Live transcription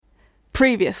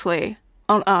Previously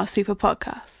on our Super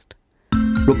Podcast.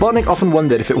 Robotnik often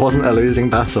wondered if it wasn't a losing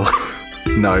battle.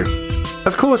 No.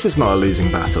 Of course it's not a losing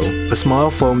battle. A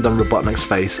smile formed on Robotnik's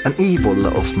face, an evil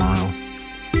little smile.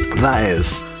 That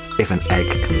is, if an egg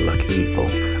can look evil.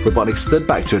 Robotnik stood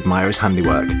back to admire his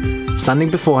handiwork. Standing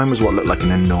before him was what looked like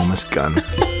an enormous gun.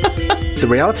 The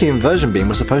reality inversion beam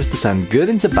was supposed to turn good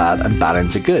into bad and bad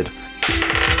into good.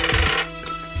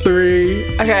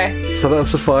 3. Okay. So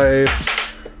that's a 5.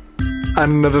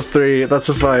 And another 3, that's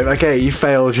a 5. Okay, you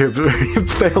failed. You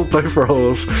failed both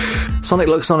rolls. Sonic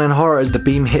looks on in horror as the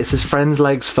beam hits his friend's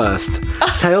legs first.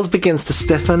 Tails begins to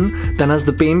stiffen, then as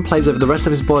the beam plays over the rest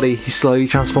of his body, he slowly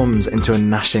transforms into a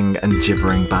gnashing and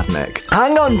gibbering badnik.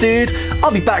 Hang on, dude! I'll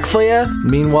be back for you!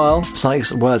 Meanwhile,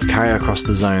 Sonic's words carry across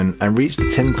the zone and reach the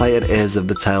tin-plated ears of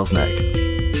the Tails neck.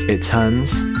 It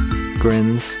turns,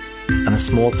 grins, and a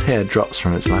small tear drops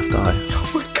from its left eye.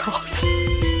 Oh my god.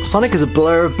 Sonic is a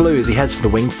blur of blue as he heads for the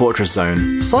Winged Fortress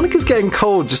zone. Sonic is getting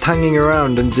cold just hanging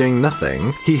around and doing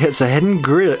nothing. He hits a hidden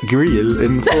grill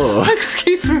in the floor.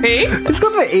 Excuse me? It's got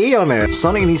the E on it.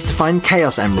 Sonic needs to find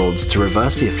Chaos Emeralds to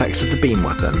reverse the effects of the beam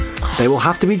weapon. They will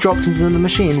have to be dropped into the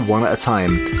machine one at a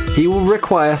time. He will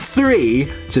require 3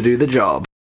 to do the job.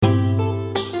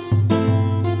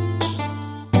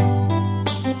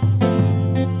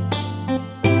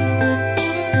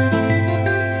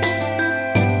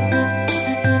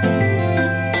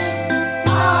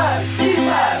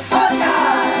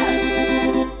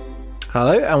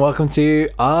 Hello and welcome to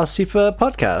our Super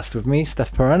Podcast with me,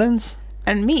 Steph Perenans.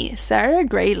 And me, Sarah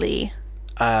Grayley.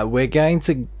 We're going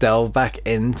to delve back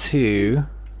into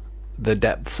the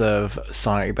depths of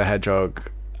Sonic the Hedgehog,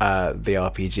 the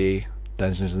RPG,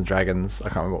 Dungeons and Dragons. I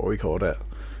can't remember what we called it.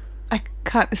 I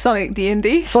can't. Sonic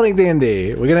D&D? Sonic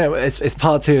D&D. It's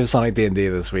part 2 of Sonic D&D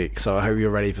this week, so I hope you're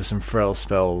ready for some frill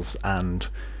spills and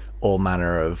all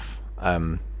manner of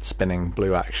spinning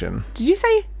blue action. Did you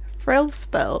say frill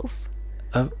spells?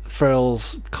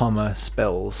 Frills,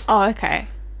 spills. Oh, okay.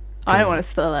 I don't want to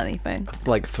spill anything.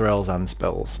 Like thrills and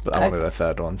spills, but I wanted a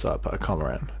third one, so I put a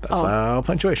comma in. That's how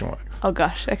punctuation works. Oh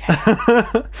gosh, okay.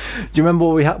 Do you remember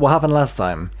what happened last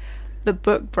time? The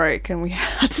book broke and we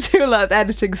had to do a lot of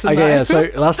editing. Okay, yeah. So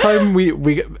last time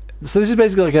so this is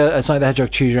basically like a Sonic the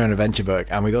Hedgehog choose your own adventure book,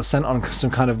 and we got sent on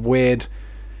some kind of weird.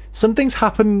 Some things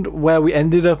happened where we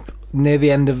ended up near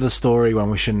the end of the story when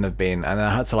we shouldn't have been, and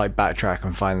I had to like backtrack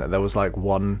and find that there was like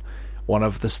one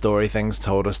of the story things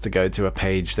told us to go to a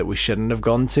page that we shouldn't have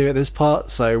gone to at this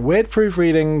part. So weird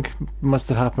proofreading must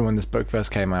have happened when this book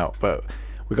first came out, but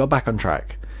we got back on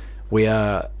track.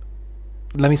 Let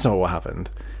me sum up what happened.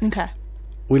 Okay.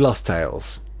 We lost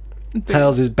Tails.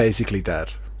 Tails is basically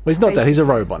dead. Well, he's not dead. He's a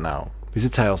robot now. He's a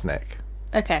Tails Nick.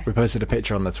 Okay. We posted a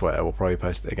picture on the Twitter. We'll probably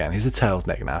post it again. He's a Tails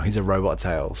Nick now. He's a robot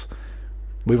Tails.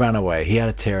 We ran away. He had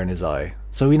a tear in his eye.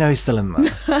 So we know he's still in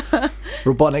there.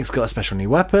 Robotnik's got a special new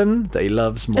weapon that he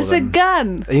loves more than... It's a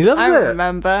gun! He loves it! I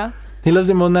remember. He loves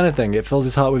it more than anything. It fills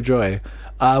his heart with joy.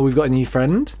 We've got a new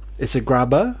friend. It's a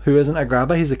grabber who isn't a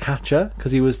grabber. He's a catcher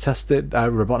because he was tested...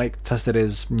 Robotnik tested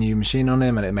his new machine on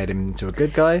him and it made him into a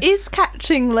good guy. Is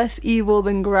catching less evil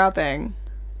than grabbing?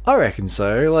 I reckon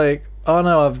so. Like, oh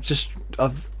no, I've just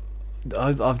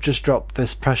dropped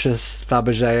this precious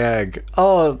Fabergé egg.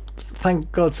 Oh,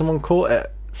 thank God someone caught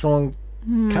it. Someone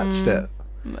catched it.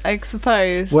 I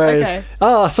suppose. Whereas,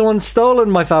 someone's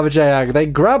stolen my Fabergé egg. They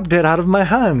grabbed it out of my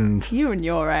hand. You and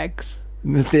your eggs.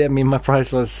 I mean, my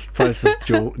priceless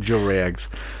jewelry eggs.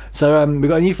 So we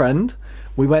got a new friend.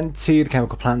 We went to the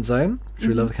Chemical Plant Zone, which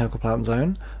we love the Chemical Plant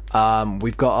Zone.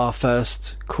 We've got our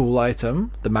first cool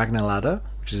item, the Magna Ladder,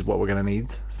 which is what we're going to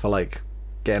need for like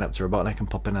getting up to Robotnik and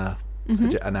popping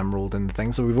an emerald in the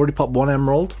thing. So we've already popped 1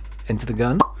 emerald into the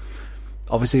gun.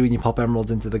 Obviously, when you pop emeralds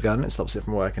into the gun, it stops it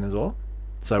from working as well.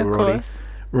 So we're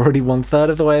already 1/3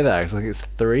 of the way there. It's like it's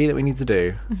 3 that we need to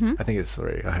do. I think it's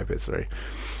 3. I hope it's 3.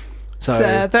 So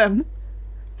 7.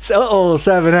 All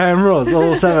 7 emeralds.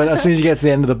 All 7. As soon as you get to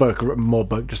the end of the book, more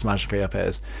book just magically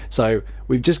appears. So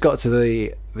we've just got to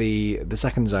the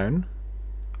second zone.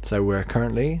 So we're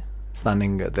currently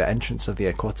standing at the entrance of the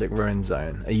Aquatic Ruin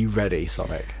Zone. Are you ready,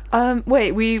 Sonic?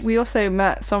 Wait, we also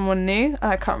met someone new.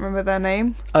 I can't remember their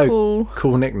name. Oh,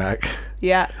 Cool Knick-Knack.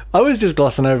 Yeah. I was just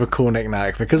glossing over Cool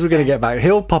Knick-Knack because we're going to get back.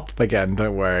 He'll pop up again,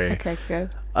 don't worry. Okay, good.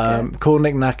 Cool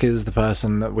Knick-Knack is the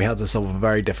person that we had to solve a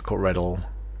very difficult riddle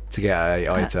to get a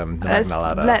item, the Magna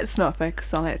Ladder. Let's not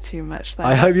focus on it too much, though.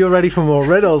 I hope you're ready for more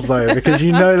riddles, though, because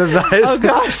you know that is, oh,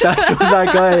 gosh. that's what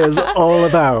that guy is all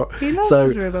about. He loves so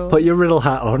his riddles. Put your riddle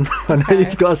hat on. I know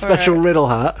you've got a special riddle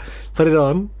hat. Put it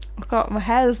on. I've got my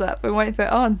hairs up. It won't fit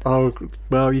on. Oh,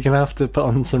 well, you're going to have to put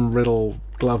on some riddle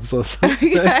gloves or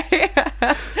something. Okay.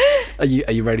 Are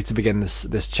you ready to begin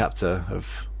this chapter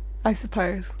of... I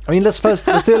suppose. I mean, let's do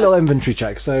a little inventory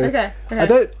check. So Okay.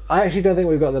 I actually don't think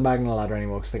we've got the Magna ladder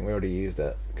anymore because I think we already used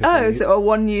it. Oh, is it a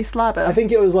one-use ladder? I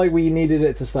think it was like we needed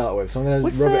it to start with, so I'm going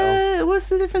to rub it off. What's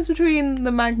the difference between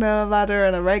the Magna ladder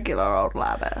and a regular old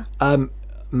ladder?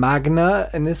 Magna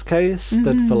in this case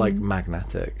stood for like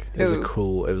magnetic. It was Ooh.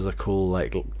 a cool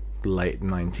like late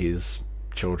 90s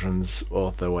children's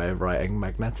author way of writing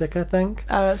magnetic, I think.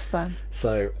 Oh, that's fun.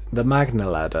 So the Magna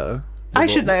ladder. I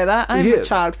should know that. I'm Yeah. a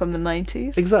child from the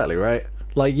 90s. Exactly, right?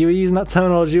 Like you were using that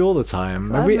terminology all the time.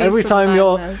 Love Every me every some time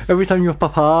Magnas. every time your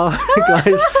papa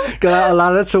guys got out a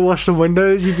ladder to wash the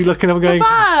windows, you'd be looking up going,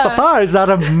 Papa! "Papa, is that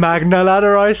a Magna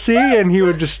ladder I see?" And he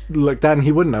would just look down and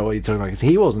he wouldn't know what you're talking about because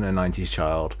he wasn't a 90s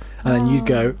child. And then you'd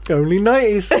go, "Only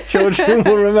 90s children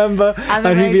will remember." And And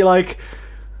then he'd be like,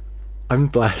 "I'm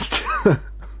blessed."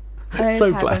 I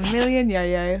so have blessed. a million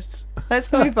yo-yos.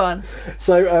 Let's move on.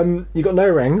 So you got no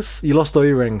rings. You lost all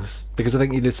your rings because I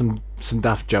think you did some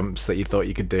daft jumps that you thought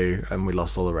you could do, and we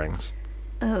lost all the rings.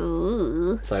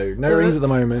 Oh. So no rings at the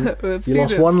moment. Oopsie You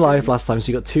lost one doopsie. life last time,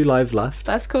 so you got 2 lives left.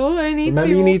 That's cool. I need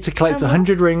Remember, to. you need to collect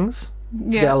 100 rings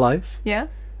to Yeah. get a life, Yeah.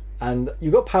 and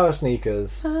you got power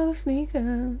sneakers. Oh,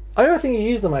 sneakers. I don't think you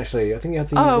used them actually. I think you had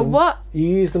to use Oh, them. what? You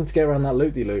used them to get around that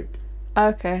loop-de-loop.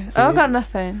 Okay. So I've you- got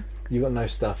nothing. You got no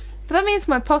stuff. But that means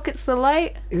my pockets are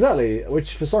light. Exactly,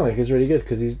 which for Sonic is really good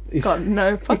because he's Got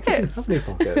no he doesn't pockets. have any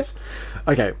pockets.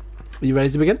 Okay, are you ready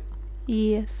to begin?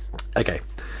 Yes. Okay.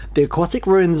 The Aquatic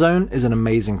Ruin Zone is an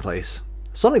amazing place.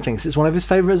 Sonic thinks it's one of his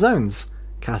favourite zones.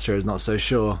 Catcher is not so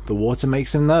sure. The water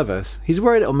makes him nervous. He's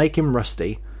worried it'll make him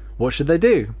rusty. What should they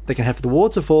do? They can head for the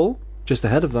waterfall, just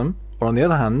ahead of them, or on the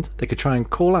other hand, they could try and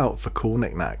call out for Cool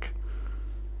Knick Knack.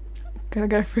 Gonna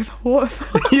go through the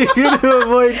waterfall. You're going to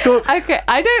avoid Cool... Okay,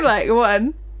 I don't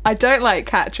like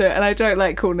Catcher, and I don't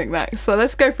like Cool Knick Knack, so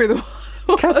let's go through the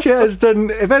waterfall. Catcher has done...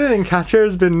 If anything, Catcher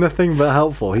has been nothing but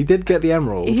helpful. He did get the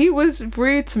emerald. He was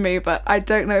rude to me, but I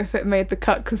don't know if it made the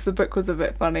cut because the book was a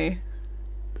bit funny.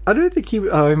 I don't think he...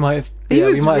 Oh, he might have... He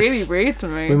was we might really have, rude to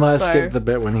me. We might have so skipped the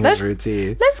bit when he was let's- rude to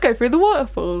you. Let's go through the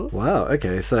waterfall. Wow,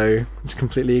 okay, so just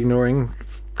completely ignoring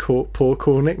poor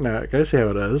Cool Knick Knack. I see how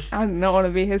it is. I don't want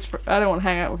to be his. I don't want to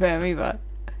hang out with him either.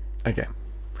 Okay.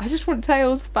 I just want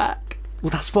Tails back. Well,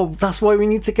 that's why we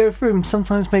need to go through him.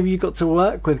 Sometimes maybe you got to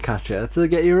work with Catcher to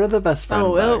get your other best friend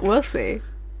back. We'll see.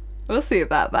 We'll see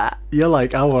about that. You're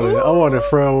like, I want to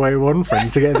throw away one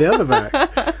friend to get the other back.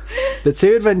 The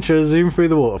two adventurers zoom through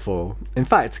the waterfall. In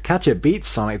fact, Catcher beats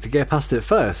Sonic to get past it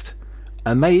first.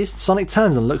 Amazed, Sonic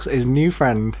turns and looks at his new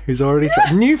friend, who's already...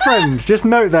 New friend! Just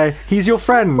note there, he's your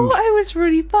friend! Oh, I was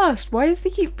really buzzed. Why does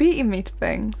he keep beating me to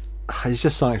things? It's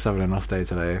just Sonic's having an off day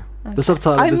today. The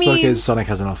subtitle of this book is Sonic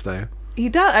has an off day. He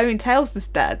does. I mean, Tails is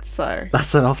dead, so...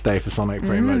 That's an off day for Sonic,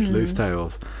 pretty much. Lose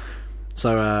Tails.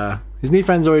 So, his new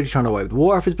friend's already trying to wipe the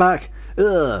water off his back.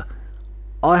 Ugh.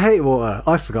 I hate water.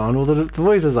 I've forgotten all the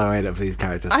voices I made up for these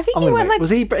characters. I think I'm he gonna went make- like- Was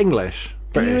he British?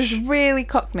 He was really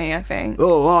cockney, I think.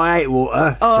 Oh, I hate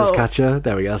water, says Oh. Catcher.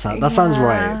 There we go. That sounds Yeah.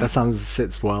 right. That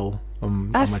sits well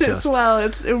on That my sits chest. well.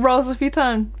 It rolls off your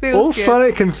tongue. Feels All good.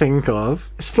 Sonic can think of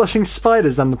is flushing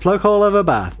spiders down the plug hole of a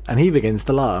bath, and he begins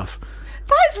to laugh.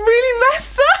 That's really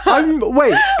messed up.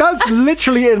 Wait, that's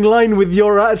literally in line with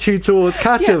your attitude towards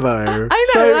Catcher, Yeah, though. I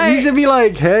know, So like- you should be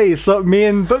like, hey, so me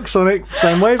and Book Sonic,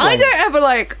 same wavelength. I don't ever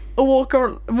like walk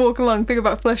along, think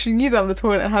about flushing you down the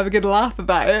toilet and have a good laugh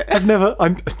about it.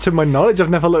 To my knowledge, I've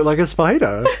never looked like a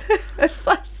spider.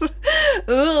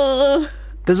 Ugh.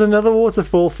 There's another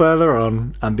waterfall further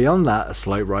on, and beyond that, a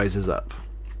slope rises up.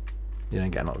 You don't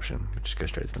get an option. We just go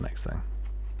straight to the next thing.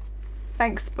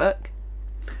 Thanks, book.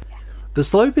 The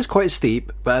slope is quite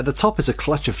steep, but at the top is a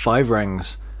clutch of 5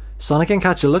 rings. Sonic and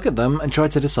Catcher look at them and try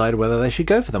to decide whether they should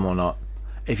go for them or not.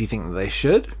 If you think that they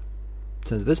should,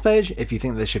 turn to this page. If you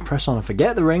think they should press on and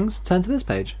forget the rings, turn to this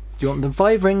page. Do you want the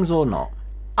 5 rings or not?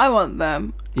 I want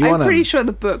them. You I'm want pretty them? sure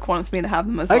the book wants me to have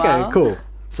them as Okay, well. cool.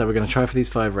 So we're going to try for these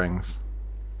 5 rings.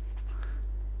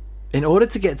 In order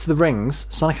to get to the rings,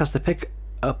 Sonic has to pick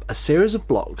up a series of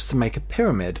blocks to make a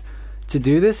pyramid. To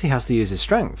do this, he has to use his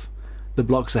strength. The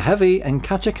blocks are heavy, and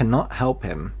Catcher cannot help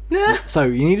him. So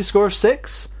you need a score of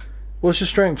 6. What's your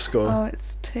strength score? Oh,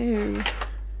 it's 2.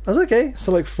 That's okay.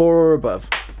 So like 4 or above.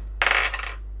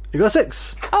 You got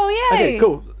 6. Oh, yay! Okay,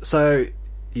 cool. So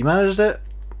you managed it.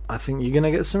 I think you're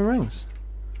gonna get some rings.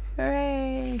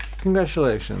 Hooray. Yay.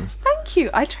 Congratulations. Thank you.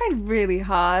 I tried really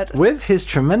hard. With his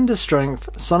tremendous strength,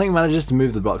 Sonic manages to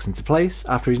move the blocks into place.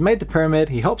 After he's made the pyramid,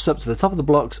 he hops up to the top of the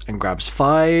blocks and grabs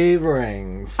 5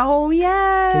 rings. Oh,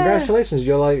 yeah. Congratulations,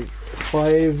 you're like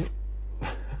 5%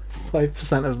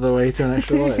 of the way to an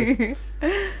extra life.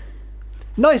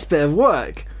 Nice bit of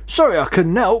work. Sorry I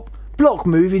couldn't help. Block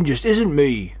moving just isn't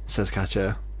me, says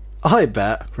Catcher. I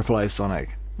bet, replies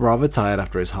Sonic, rather tired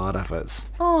after his hard efforts.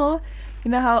 Oh, you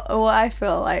know how what I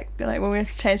feel like when we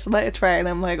have to change the litter tray, and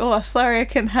I'm like, oh, sorry, I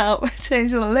couldn't help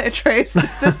changing the litter tray.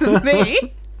 This isn't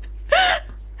me.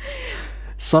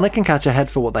 Sonic and Catcher head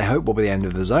for what they hope will be the end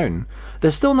of the zone.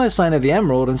 There's still no sign of the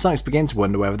emerald, and Sonic's beginning to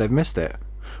wonder whether they've missed it.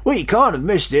 We can't have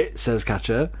missed it, says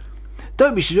Catcher.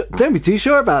 Don't be too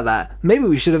sure about that. Maybe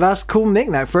we should have asked Cool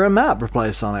Knick-Knack for a map,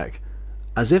 replies Sonic.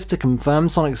 As if to confirm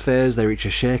Sonic's fears, they reach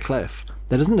a sheer cliff.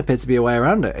 There doesn't appear to be a way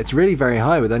around it. It's really very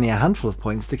high with only a handful of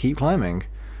points to keep climbing.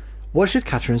 What should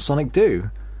Catcher and Sonic do?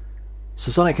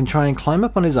 So Sonic can try and climb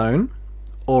up on his own,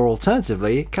 or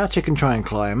alternatively, Catcher can try and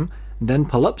climb, then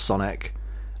pull up Sonic.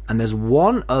 And there's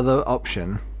one other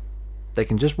option. They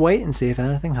can just wait and see if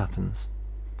anything happens.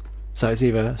 So it's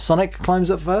either Sonic climbs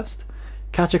up first,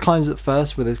 Catcher climbs up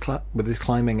first with his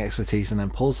climbing expertise and then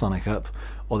pulls Sonic up,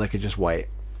 or they could just wait.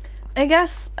 I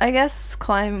guess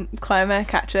climber,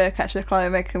 catcher,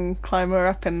 climber can climber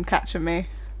up and catcher me.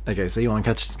 Okay, so you want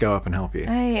Catcher to go up and help you?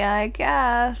 Yeah, I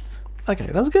guess. Okay,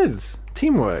 that's good.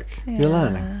 Teamwork. Yeah. You're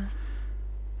learning.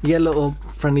 You get a little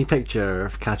friendly picture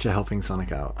of Catcher helping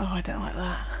Sonic out. Oh, I don't like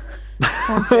that.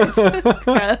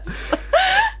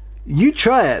 You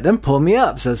try it, then pull me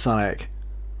up, says Sonic.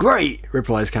 Great,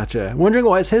 replies Catcher, wondering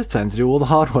why it's his turn to do all the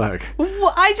hard work.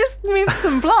 What? I just moved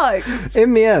some blocks.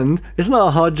 In the end, it's not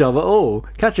a hard job at all.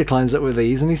 Catcher climbs up with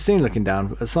ease and he's soon looking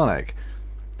down at Sonic.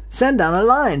 Send down a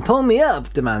line, pull me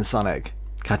up, demands Sonic.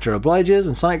 Catcher obliges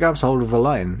and Sonic grabs hold of the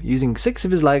line. Using 6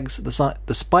 of his legs,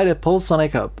 the spider pulls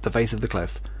Sonic up the face of the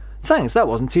cliff. Thanks, that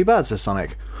wasn't too bad, says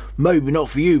Sonic. Maybe not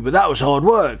for you, but that was hard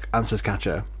work, answers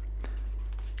Catcher.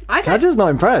 Catcher's not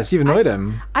impressed. You've annoyed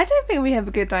him. I don't think we have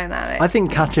a good dynamic. I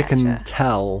think Catcher can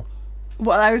tell.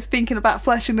 Well, I was thinking about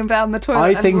flushing him down the toilet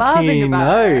I think and laughing he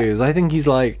about knows. it. I think he's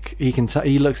like, he can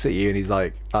he looks at you and he's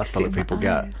like, that's the See look my people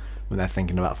get eyes. when they're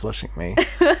thinking about flushing me.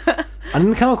 And in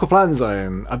the Chemical Plant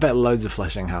Zone, I bet loads of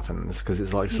flushing happens because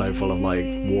it's like so full of like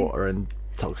water and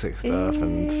toxic stuff.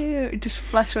 And Ew, just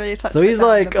flush all your toxic so he's down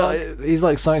like, the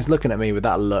bowl. Sonic's looking at me with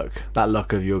that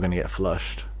look of you're going to get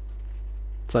flushed.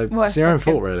 So Well, it's your own okay.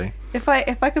 fault, really. If I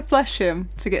could flush him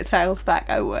to get Tails back,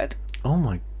 I would. Oh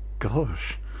my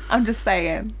gosh. I'm just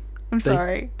saying. I'm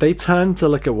sorry. They turn to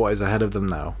look at what is ahead of them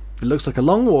now. It looks like a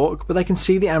long walk, but they can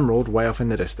see the emerald way off in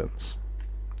the distance.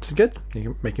 It's good.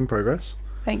 You're making progress.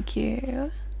 Thank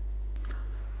you.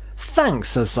 Thanks,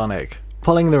 says Sonic,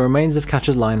 pulling the remains of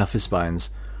Catcher's line off his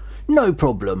spines. No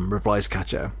problem, replies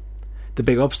Catcher. The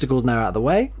big obstacle's now out of the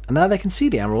way, and now they can see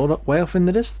the emerald way off in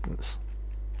the distance.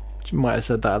 You might have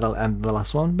said that at the end of the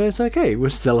last one, but it's okay, we're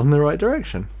still in the right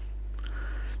direction.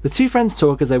 The two friends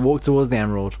talk as they walk towards the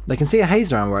emerald. They can see a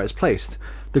haze around where it's placed.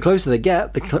 The closer they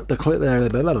get, the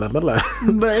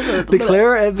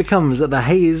clearer it becomes that the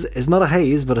haze is not a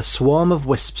haze, but a swarm of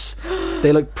wisps.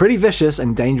 They look pretty vicious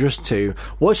and dangerous too.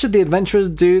 What should the adventurers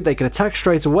do? They can attack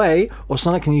straight away, or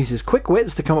Sonic can use his quick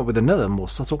wits to come up with another, more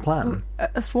subtle plan.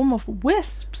 A swarm of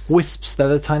wisps. Wisps, they're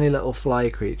the tiny little fly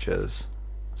creatures.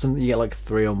 Something you get like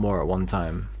 3 or more at one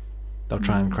time. They'll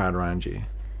try and crowd around you.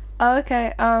 Oh,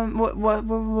 okay. What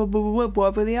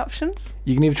were the options?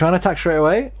 You can either try and attack straight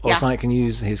away, or Yeah. Sonic can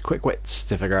use his quick wits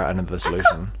to figure out another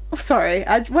solution. Oh, sorry,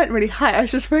 I went really high. I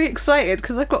was just very excited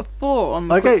because I've got 4 on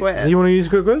the Okay, quick wit. so you want to use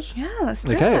quick wits? Yeah, let's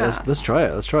do Okay, that. let's try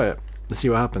it. Let's see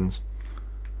what happens.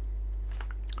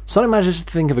 Sonic manages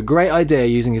to think of a great idea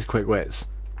using his quick wits.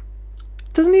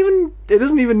 It doesn't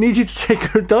even need you to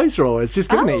take a dice roll. It's just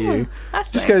giving it you.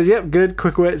 That's Just nice. goes, yep, good,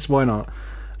 quick wits, why not?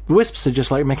 The wisps are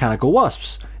just like mechanical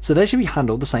wasps, so they should be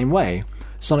handled the same way.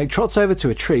 Sonic trots over to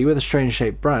a tree with a strange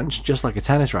shaped branch, just like a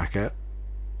tennis racket.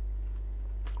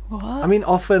 What? I mean,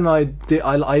 often I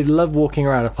love walking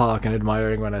around a park and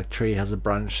admiring when a tree has a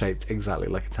branch shaped exactly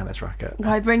like a tennis racket.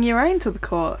 Why bring your own to the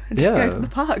court and just go to the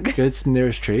park? Go to the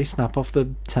nearest tree, snap off the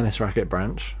tennis racket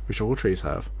branch, which all trees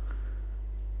have.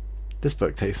 This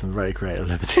book takes some very creative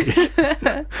liberties.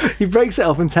 He breaks it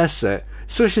off and tests it,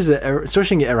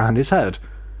 swishing it around his head.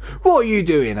 What are you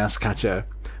doing? asks Catcher.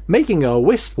 Making a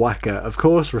wisp whacker, of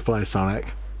course, replies Sonic.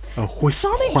 A wisp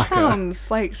Sonic whacker.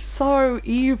 sounds like so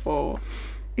evil.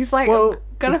 He's like, Well, I'm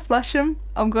gonna flush him.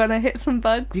 I'm gonna hit some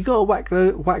bugs. You gotta whack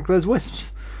those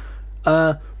wisps.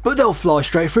 But they'll fly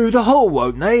straight through the hole,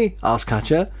 won't they? asks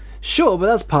Catcher. Sure, but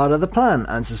that's part of the plan,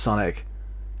 answers Sonic.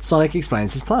 Sonic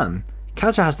explains his plan.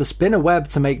 Catcher has to spin a web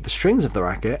to make the strings of the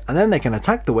racket, and then they can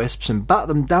attack the wisps and bat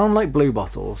them down like blue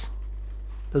bottles.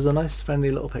 There's a nice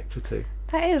friendly little picture too.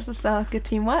 That is the style of good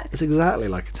teamwork. It's exactly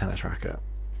like a tennis racket.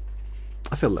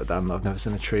 I feel let down that I've never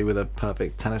seen a tree with a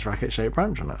perfect tennis racket shaped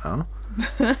branch on it now.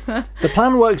 The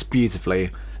plan works beautifully.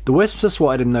 The wisps are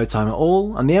swatted in no time at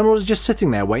all, and the emerald is just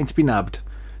sitting there waiting to be nabbed.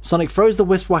 Sonic throws the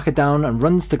wisp whacker down and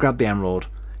runs to grab the emerald.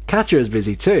 Catcher is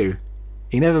busy too.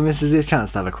 He never misses his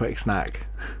chance to have a quick snack.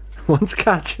 Once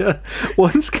Catcher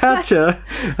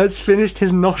has finished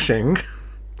his noshing,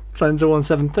 Sensor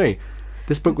 173.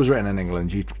 This book was written in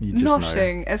England. You just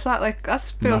Noshing. know. Is that like that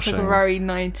feels like Noshing. a very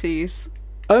 90s.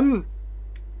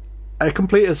 A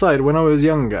complete aside. When I was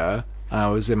younger, and I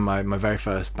was in my very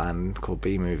first band called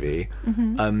B Movie.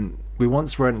 We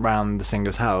once went round the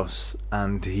singer's house,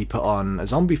 and he put on a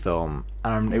zombie film.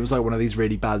 It was like one of these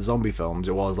really bad zombie films.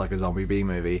 It was like a zombie B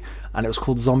movie, and it was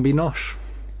called Zombie Nosh.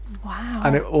 Wow.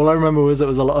 And all I remember was there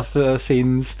was a lot of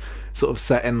scenes sort of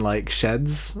set in like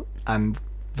sheds and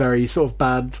very sort of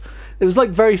bad. It was like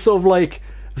very sort of like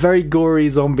very gory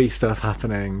zombie stuff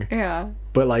happening. Yeah.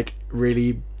 But like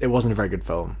really, it wasn't a very good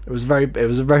film. It was a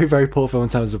very very poor film in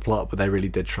terms of plot. But they really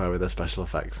did try with their special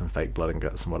effects and fake blood and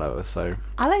guts and whatever. So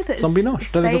I like that Zombie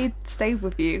it's Nosh. stayed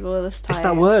with you all this time. it's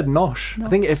that word Nosh. I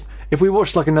think if we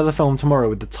watched like another film tomorrow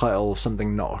with the title of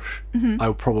something Nosh,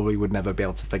 I probably would never be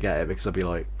able to forget it because I'd be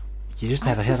like, you just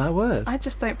never hear that word. I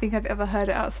just don't think I've ever heard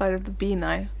it outside of the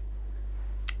Beano.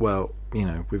 Well, you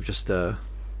know, we've just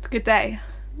It's a good day.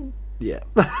 yeah.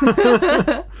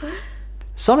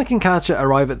 Sonic and Catcher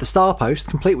arrive at the Star Post,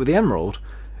 complete with the emerald.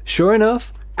 Sure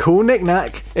enough, Cool Knick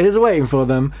Knack is waiting for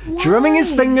them, drumming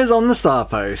his fingers on the Star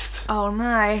Post. Oh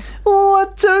no.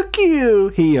 What took you?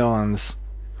 He yawns.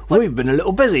 We've been a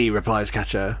little busy, replies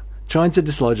Catcher, trying to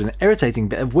dislodge an irritating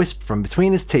bit of wisp from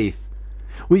between his teeth.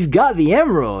 We've got the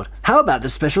emerald. How about the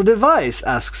special device?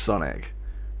 Asks Sonic.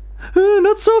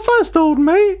 Not so fast, old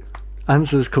mate,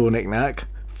 answers Cool Knick Knack.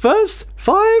 First,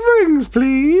 5 rings,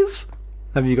 please.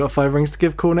 Have you got 5 rings to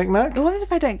give Cool Knick Knack? What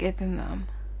if I don't give him them?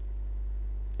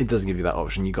 It doesn't give you that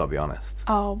option, you gotta be honest.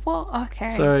 Oh, well,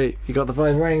 okay. Sorry, you got the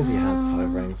 5 rings? You had the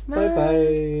 5 rings. no. Bye bye.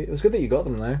 It was good that you got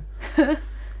them though.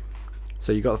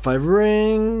 So you got the 5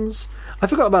 rings. I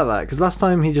forgot about that because last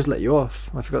time he just let you off.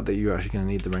 I forgot that you were actually going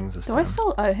to need the rings this Do time. I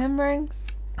still owe him rings?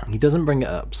 He doesn't bring it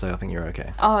up, so I think you're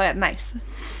okay. Oh, yeah, nice.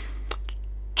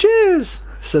 Cheers,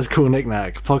 says Cool Knick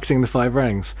Knack, pocketing the 5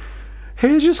 rings.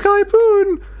 Here's your Sky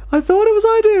Poon. I thought it was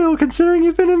ideal considering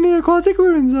you've been in the aquatic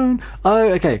ruin zone.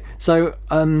 Oh, okay. So,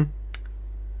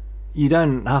 you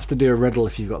don't have to do a riddle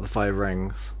if you've got the 5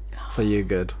 rings. So you're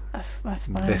good. That's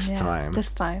fine. This yeah. time.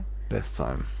 This time. This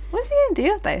time. What's he going to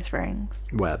do with those rings?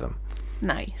 Wear them.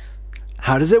 Nice.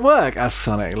 How does it work? Asks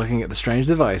Sonic, looking at the strange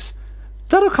device.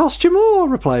 That'll cost you more,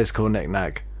 replies Cool Knick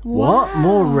Knack. What?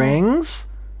 More rings?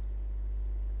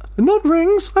 Not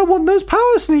rings. I want those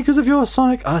power sneakers of yours,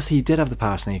 Sonic. Oh, so you did have the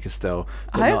power sneakers still.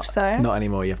 But I hope so. Not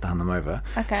anymore. You have to hand them over.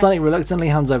 Okay. Sonic reluctantly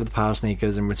hands over the power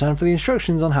sneakers in return for the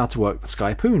instructions on how to work the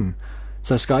Sky Poon.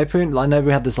 So Sky Poon, I know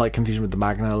we had this like confusion with the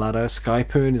Magna ladder. Sky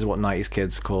Poon is what 90s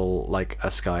kids call like a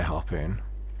sky harpoon.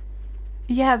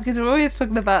 Yeah, because we're always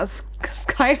talking about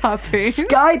Sky Harpoon.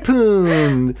 Sky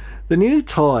Poon, the new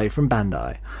toy from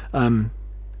Bandai.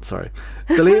 Sorry.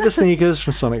 Delete the sneakers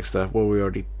from Sonic stuff. Well, we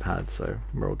already had, so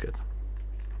we're all good.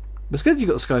 It's good you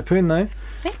got the Sky Poon though.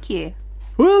 Thank you.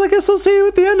 Well, I guess I'll see you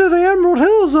at the end of the Emerald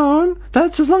Hill Zone.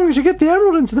 That's as long as you get the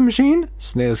emerald into the machine.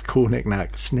 Sneers Cool Knick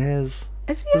Knack. Sneers.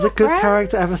 Is he Does a a good friend?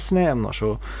 character ever sneer? I'm not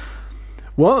sure.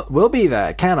 We'll be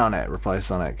there. Count on it, replies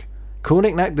Sonic. Cool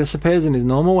Knick Knack disappears in his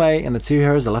normal way, and the 2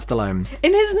 heroes are left alone.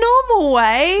 In his normal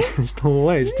way? His normal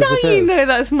way, he just No, disappears. you know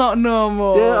that's not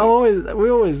normal. Yeah, we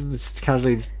always just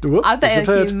casually whoop, I bet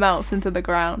disappeared. he melts into the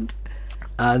ground.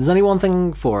 There's only one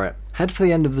thing for it. Head for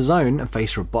the end of the zone and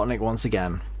face Robotnik once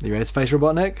again. You ready to face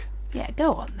Robotnik? Yeah,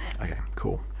 go on then. Okay,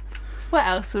 cool. What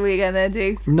else are we gonna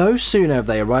do? No sooner have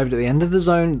they arrived at the end of the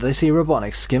zone than they see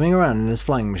Robotnik skimming around in his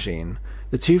flying machine.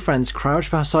 The 2 friends crouch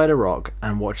beside a rock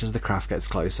and watch as the craft gets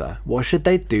closer. What should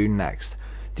they do next?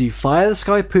 Do you fire the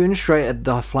Sky Poon straight at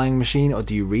the flying machine, or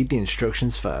do you read the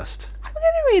instructions first? I'm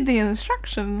gonna read the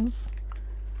instructions.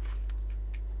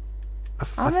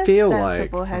 I'm I a feel like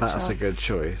sensible that's a hedgehog. good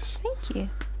choice. Thank you.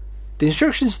 The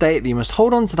instructions state that you must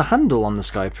hold on to the handle on the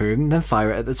Sky Poon, then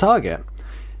fire it at the target.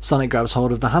 Sonic grabs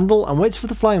hold of the handle and waits for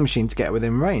the flying machine to get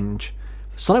within range.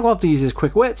 Sonic will have to use his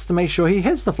quick wits to make sure he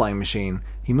hits the flying machine.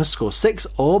 He must score 6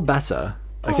 or better.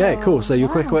 Okay, cool. So your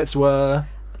quick wits were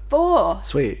 4.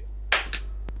 sweet.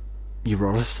 You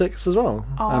rolled a 6 as well.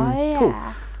 Oh, yeah. Cool.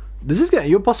 This is good.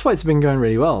 Your boss fights have been going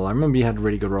really well. I remember you had a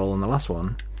really good roll on the last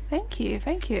one. Thank you.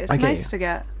 It's Okay. nice to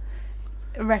get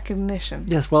recognition.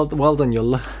 Yes, well done.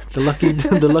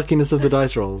 The luckiness of the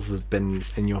dice rolls has been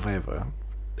in your favour.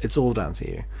 It's all down to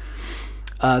you.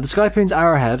 The Skypoon's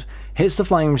arrowhead hits the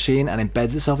flying machine and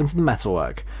embeds itself into the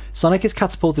metalwork. Sonic is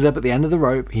catapulted up at the end of the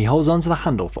rope. He holds onto the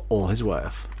handle for all his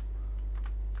worth.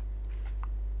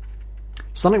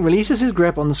 Sonic releases his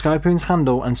grip on the Skypoon's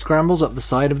handle and scrambles up the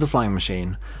side of the flying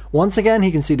machine. Once again,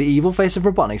 he can see the evil face of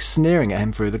Robotnik sneering at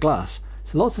him through the glass.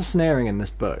 So lots of sneering in this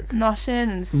book. Noshin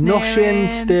and sneering.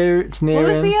 Sneering.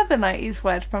 What was the other 90s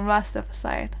word from last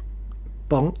episode?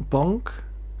 Bonk?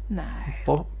 No.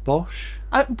 Bosh?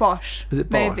 Oh, Bosch. Was it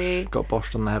Bosch? Maybe. Got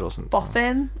boshed on the head or something.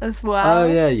 Boffin as well. Oh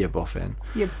yeah, you're boffin.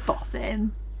 You're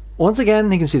boffin. Once again,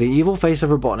 he can see the evil face of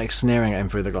Robotnik sneering at him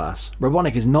through the glass.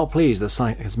 Robotnik is not pleased that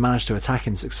Sonic has managed to attack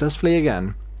him successfully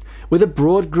again. With a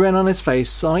broad grin on his face,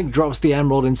 Sonic drops the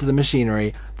emerald into the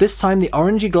machinery. This time, the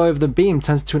orangey glow of the beam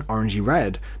turns to an orangey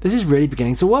red. This is really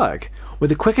beginning to work. With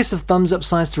the quickest of thumbs-up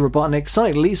signs to Robotnik,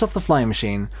 Sonic leaps off the flying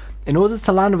machine. In order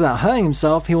to land without hurting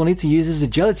himself, he will need to use his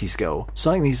agility skill.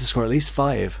 Sonic needs to score at least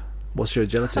 5. What's your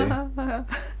agility?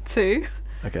 2.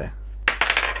 Okay.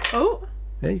 Oh.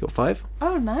 Yeah, you got 5.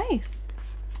 Oh, nice.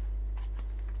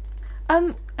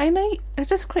 I know.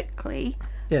 Just quickly.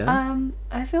 Yeah.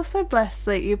 I feel so blessed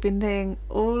that you've been doing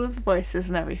all of the voices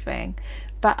and everything.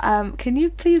 But can you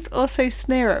please also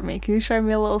sneer at me? Can you show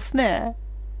me a little sneer?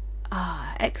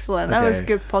 Ah, excellent. That Okay. was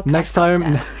good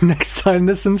podcast. Next time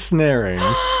there's some sneering,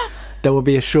 there will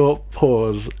be a short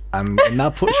pause, and in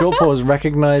that short pause,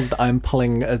 recognise that I'm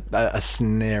pulling a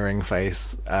sneering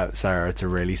face at Sarah to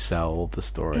really sell the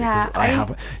story. 'cause Yeah, I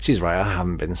haven't. She's right. I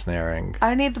haven't been sneering.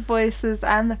 I need the voices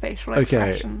and the facial Okay.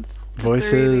 expressions. Just to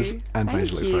Voices really- and Thank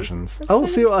facial you. expressions. That's I'll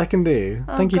so- see what I can do.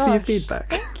 Oh, Thank you for your gosh. feedback.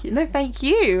 Thank you. No, thank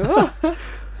you.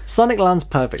 Sonic lands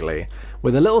perfectly.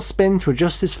 With a little spin to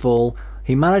adjust his fall,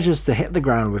 he manages to hit the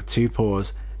ground with 2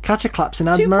 paws. Catcher claps in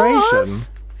admiration. paws?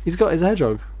 He's got his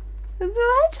hedgehog.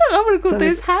 I would have called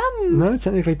those hands. No,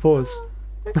 technically paws.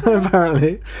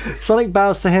 Apparently. Sonic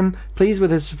bows to him, pleased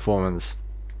with his performance.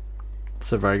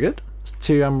 So very good. It's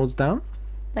 2 emeralds down.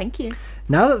 Thank you.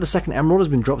 Now that the second emerald has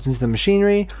been dropped into the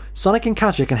machinery, Sonic and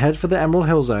Catcher can head for the Emerald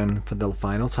Hill Zone for the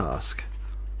final task.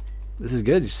 This is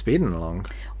good, you're speeding along.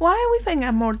 Why are we putting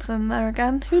emeralds in there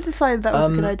again? Who decided that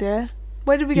was a good idea?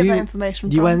 Where did we get that information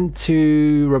from? You went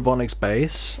to Robotnik's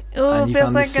base Oh, and you feels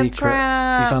found like the a secret.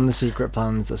 trap. You found the secret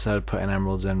plans that said putting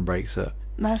emeralds in breaks it.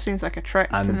 That seems like a trick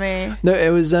to And- me. No, it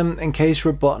was in case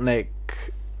Robotnik.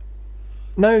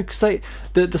 No, because the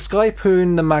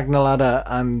Skypoon, the Magna Ladder,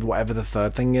 and whatever the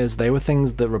third thing is, they were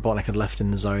things that Robotnik had left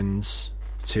in the zones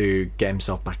to get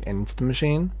himself back into the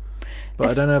machine. But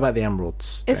I don't know about the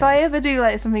emeralds. If I ever do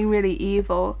like something really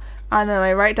evil and then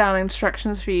I write down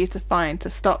instructions for you to find to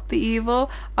stop the evil,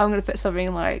 I'm gonna put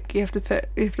something like you have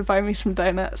to buy me some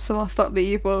donuts and I'll stop the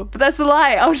evil. But that's a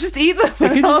lie. I'll just eat them.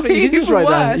 you could just write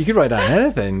down. worse. You could write down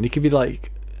anything. You could be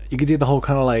like, you could do the whole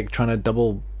kind of like trying to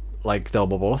double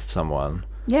off someone.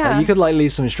 Yeah. Like, you could like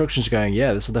leave some instructions going,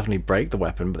 yeah, this will definitely break the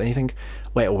weapon. But then you think,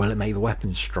 wait, will it make the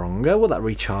weapon stronger? Will that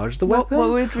recharge the What- weapon? what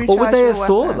would or would recharge they your have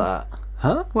thought weapon? that?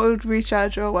 Huh? What would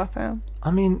recharge your weapon? I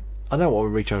mean, I don't know what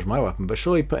would recharge my weapon, but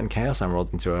surely putting Chaos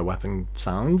Emeralds into a weapon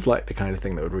sounds like the kind of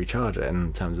thing that would recharge it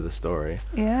in terms of the story.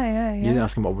 Yeah. You're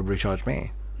asking what would recharge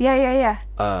me? Yeah.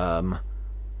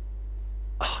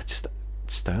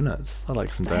 Just donuts. I like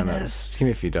some Donuts. donuts. Just give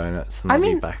me a few donuts and I I'll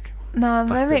mean- be back. No, they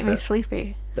Back make with me it.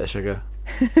 sleepy. Bit of sugar.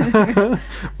 What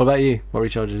about you? What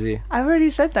recharges you? I've already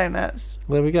said donuts.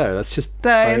 Well, there we go. Let's just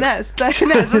Donuts. Let's go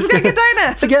get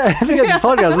donuts. forget the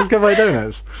podcast. Let's go buy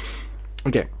donuts.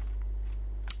 Okay.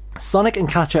 Sonic and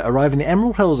Catcher arrive in the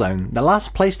Emerald Hill Zone, the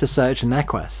last place to search in their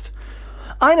quest.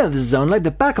 I know this zone like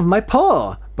the back of my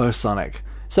paw, boasts Sonic.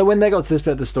 So when they got to this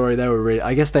bit of the story, they were really...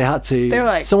 I guess they had to... They were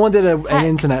like, someone did an heck.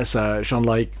 internet search on,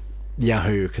 like,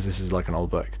 Yahoo, because this is, like, an old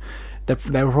book.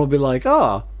 They were probably like,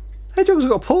 hedgehogs have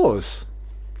got paws.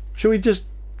 Should we just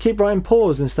keep writing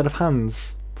paws instead of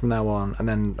hands from now on? And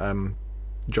then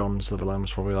John Sutherland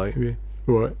was probably like, yeah,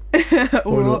 all right.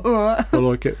 I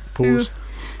like it. Paws.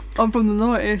 I'm from the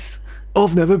 90s.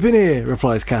 I've never been here,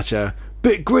 replies Catcher.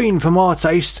 Bit green for my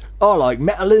taste. I like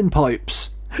metal in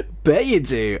pipes. Bet you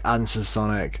do, answers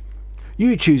Sonic.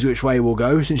 You choose which way we'll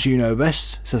go, since you know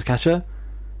best, says Catcher.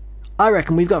 I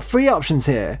reckon we've got 3 options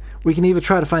here. We can either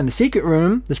try to find the secret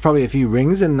room. There's probably a few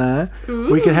rings in there.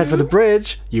 We could head for the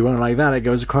bridge. You won't like that, it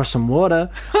goes across some water.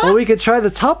 Or we could try the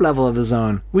top level of the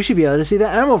zone. We should be able to see the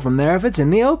emerald from there if it's in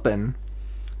the open.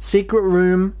 Secret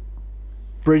room,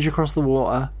 bridge across the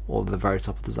water, or the very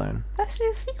top of the zone. Let's do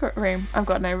a secret room. I've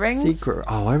got no rings. Secret.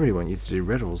 Oh, I really want you to do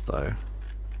riddles, though.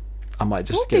 I might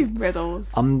just We'll skip. do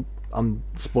riddles. I'm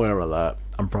spoiler alert.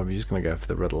 I'm probably just going to go for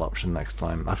the riddle option next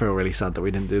time. I feel really sad that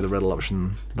we didn't do the riddle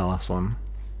option in the last one.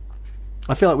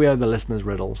 I feel like we owe the listeners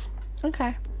riddles.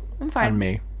 Okay, I'm fine. And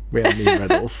me. We owe me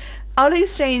riddles. I'll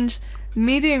exchange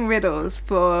me doing riddles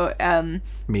for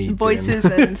Me voices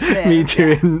doing, and sneers. me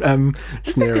doing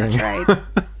It's a good sneering. trade.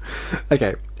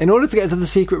 Okay. In order to get to the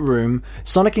secret room,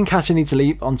 Sonic and Catcher need to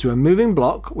leap onto a moving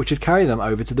block, which would carry them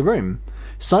over to the room.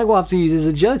 Sonic will have to use his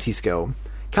agility skill.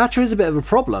 Catcher is a bit of a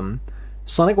problem.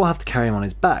 Sonic will have to carry him on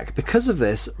his back. Because of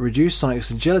this, reduce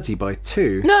Sonic's agility by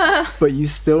 2, but you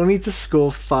still need to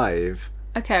score 5.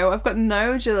 Okay, well, I've got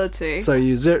no agility. So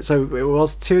so it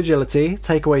was 2 agility,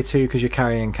 take away 2 because you're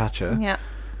carrying Catcher. Yeah.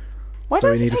 Why So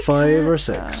don't you need a take 5 or a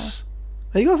Catcher? 6.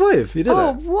 Oh, you got 5. You did Oh,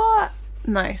 it. what?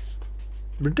 Nice.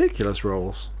 Ridiculous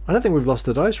rolls. I don't think we've lost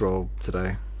a dice roll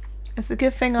today. It's a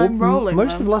good thing I'm rolling.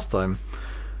 Most them. of last time.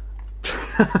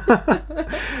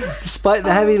 Despite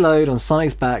the heavy load on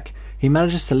Sonic's back, he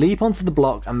manages to leap onto the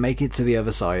block and make it to the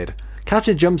other side.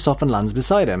 Catcher jumps off and lands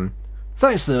beside him.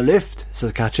 "Thanks for the lift,"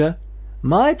 says Catcher.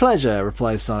 "My pleasure,"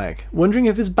 replies Sonic, wondering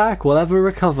if his back will ever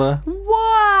recover.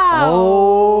 Wow.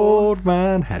 Old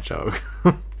man Hedgehog.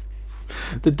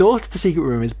 The door to the secret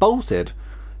room is bolted.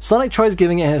 Sonic tries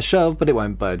giving it a shove, but it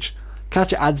won't budge.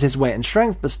 Catcher adds his weight and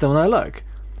strength, but still no luck.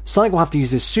 Sonic will have to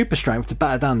use his super strength to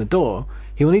batter down the door.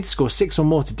 He will need to score 6 or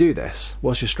more to do this.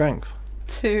 What's your strength?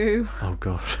 2. Oh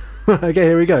god. Okay,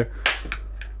 here we go.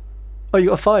 Oh, you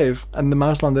got a 5, and the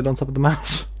mouse landed on top of the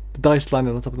mouse. The dice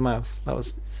landed on top of the mouse. That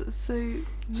was. So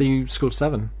you scored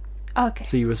 7. Okay.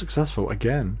 So you were successful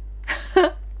again.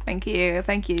 Thank you.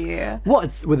 Thank you.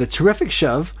 What? With a terrific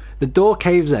shove, the door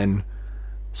caves in.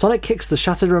 Sonic kicks the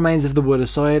shattered remains of the wood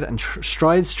aside and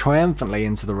strides triumphantly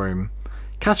into the room.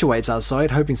 Catcher waits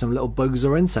outside, hoping some little bugs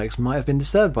or insects might have been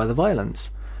disturbed by the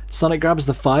violence. Sonic grabs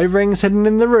the 5 rings hidden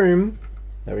in the room.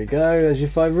 There we go, there's your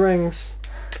 5 rings.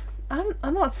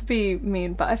 I'm not to be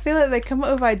mean, but I feel like they come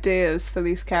up with ideas for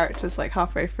these characters like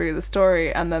halfway through the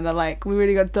story, and then they're like, we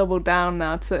really got to double down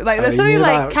now to like. There's something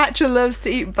like Catcher loves to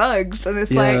eat bugs, and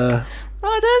it's like,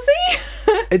 oh, does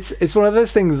he? It's one of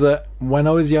those things that when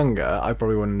I was younger, I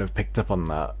probably wouldn't have picked up on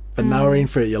that. But now reading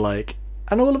through it, you're like,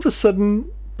 and all of a sudden,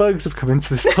 bugs have come into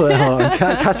this plot. And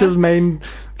Catcher's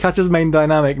main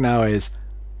dynamic now is,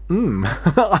 I'm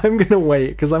gonna wait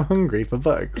because I'm hungry for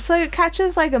bugs. So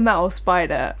Catcher's like a metal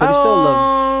spider. But he still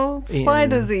loves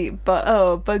spiders eat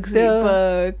bugs eat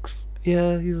bugs.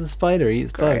 Yeah, he's a spider. He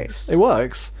eats Gross. bugs. It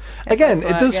works. It Again,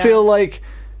 does it does work, feel like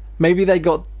maybe they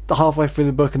got halfway through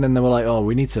the book and then they were like, "Oh,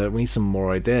 we need some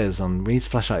more ideas and we need to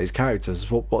flesh out these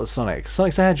characters." What is Sonic?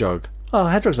 Sonic's a hedgehog. Oh,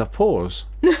 hedgehogs have paws.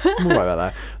 I'm alright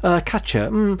about that.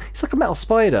 Catcher. He's like a metal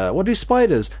spider. What do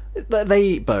spiders? They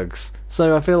eat bugs.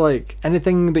 So I feel like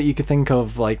anything that you could think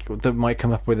of, like that might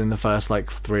come up within the first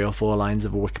like 3 or 4 lines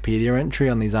of a Wikipedia entry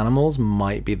on these animals,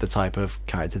 might be the type of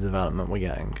character development we're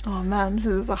getting. Oh man, this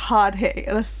is a hard hit.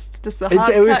 This just a We've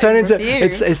hard turned into review.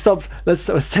 it stopped. Let's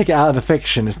take it out of the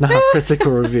fiction. It's now a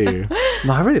critical review.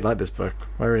 No, I really like this book.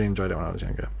 I really enjoyed it when I was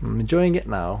younger. I'm enjoying it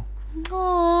now.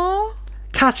 Aww.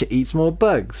 Catcher eats more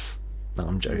bugs. No,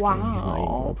 I'm joking. Wow. He's not eating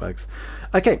more bugs.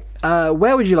 Okay,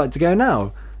 where would you like to go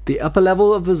now? The upper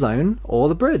level of the zone or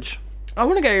the bridge? I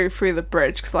want to go through the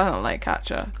bridge because I don't like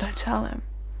Catcher. Don't tell him.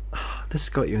 This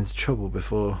got you into trouble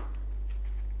before.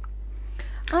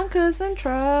 Uncle's in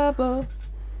trouble.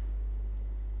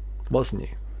 What's new?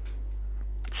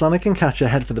 Sonic and Catcher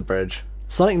head for the bridge.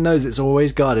 Sonic knows it's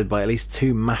always guarded by at least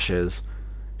 2 mashers.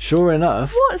 Sure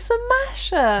enough, What's a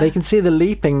masher? they can see the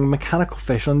leaping mechanical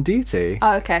fish on duty.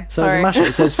 Oh, okay. So Sorry. it's a masher.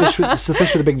 It says fish it's the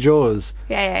fish with the big jaws.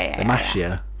 Yeah. The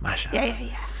masher. Masher.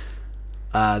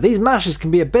 Yeah. These mashers can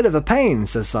be a bit of a pain,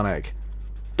 says Sonic.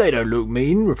 They don't look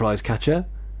mean, replies Catcher.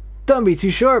 Don't be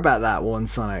too sure about that,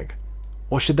 warns Sonic.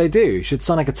 What should they do? Should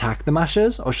Sonic attack the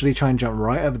mashers, or should he try and jump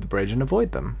right over the bridge and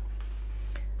avoid them?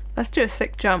 Let's do a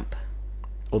sick jump.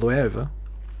 All the way over?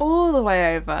 All the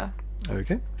way over.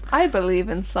 Okay. I believe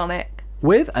in Sonic.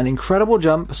 With an incredible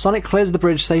jump, Sonic clears the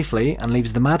bridge safely and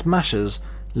leaves the mad mashers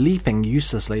leaping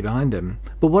uselessly behind him.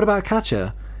 But what about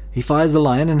Catcher? He fires the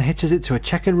lion and hitches it to a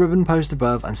checkered ribbon post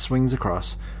above and swings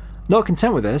across. Not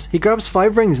content with this, he grabs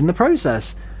 5 rings in the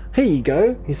process. Here you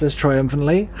go, he says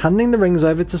triumphantly, handing the rings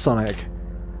over to Sonic.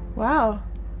 Wow.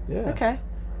 Yeah. Okay.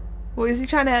 What is he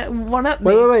trying to one up me?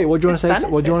 Wait. What do you want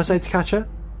to say to Catcher?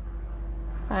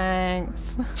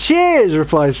 Thanks. Cheers,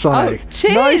 replies Sonic. Oh,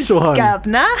 cheers, nice one.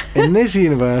 Governor. In this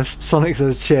universe, Sonic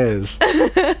says cheers.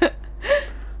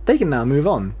 They can now move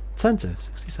on. Turn to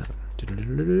 67.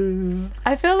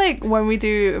 I feel like when we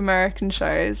do American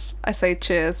shows, I say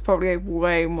cheers probably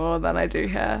way more than I do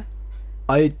here.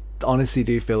 I honestly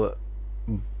do feel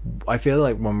I feel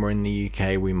like when we're in the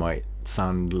UK, we might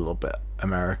sound a little bit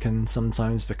American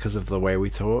sometimes because of the way we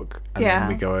talk, and Yeah. then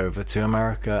we go over to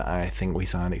America, and I think we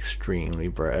sound extremely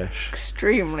British.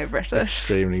 Extremely British.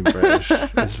 Extremely British.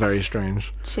 It's very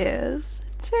strange. Cheers.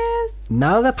 Cheers.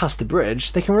 Now they're past the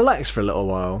bridge, they can relax for a little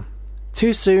while.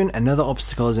 Too soon, another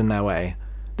obstacle is in their way.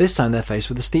 This time they're faced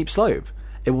with a steep slope.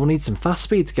 It will need some fast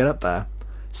speed to get up there.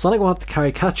 Sonic will have to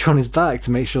carry Catcher on his back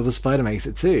to make sure the spider makes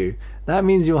it too. That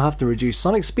means you'll have to reduce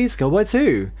Sonic's speed score by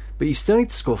 2, but you still need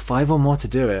to score 5 or more to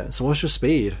do it. So what's your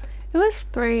speed? It was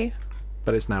 3.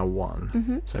 But it's now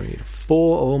 1. So we need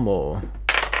 4 or more.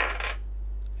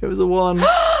 It was a 1. No,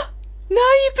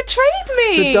 you betrayed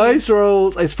me. The dice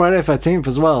rolls. It's Friday 13th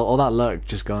as well. All that luck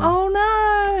just gone. Oh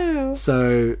no.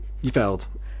 So you failed.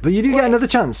 But you do get another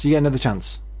chance. You get another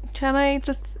chance. Can I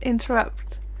just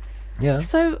interrupt? Yeah.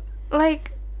 So,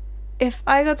 like, if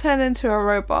I got turned into a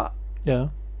robot Yeah.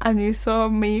 and you saw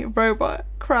me, robot,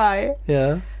 cry.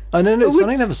 Yeah. Oh, no, Would-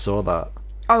 Sonic never saw that.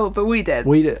 Oh, but we did.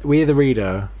 We, the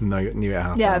reader, knew it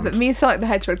happened. Yeah, but me, Sonic the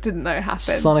Hedgehog, didn't know it happened.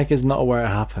 Sonic is not aware it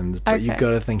happened, but you've Okay.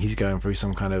 got to think he's going through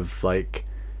some kind of, like,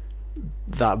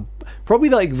 that... Probably,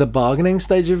 like, the bargaining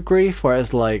stage of grief, where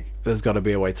it's like, there's got to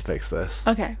be a way to fix this.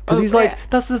 Okay. Because Oh, he's like, yeah.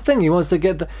 that's the thing, he wants to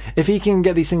get the... If he can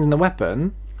get these things in the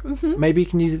weapon, Mm-hmm. maybe he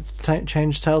can use it to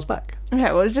change Tails back.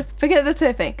 Okay, well, just forget the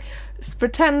two thing. Just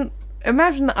pretend...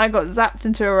 Imagine that I got zapped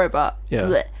into a robot. Yeah.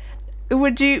 Blech.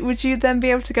 Would you then be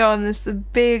able to go on this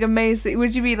big amazing?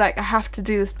 Would you be like, I have to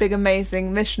do this big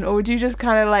amazing mission, or would you just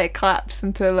kind of like collapse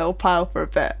into a little pile for a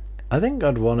bit? I think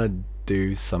I'd want to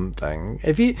do something.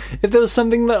 If there was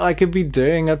something that I could be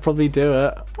doing, I'd probably do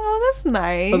it. Oh, that's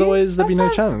nice. Otherwise, there'd be no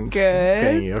That chance. sounds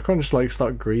Good. Yeah, I can't just like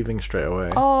start grieving straight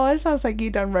away. Oh, it sounds like you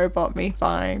done robot me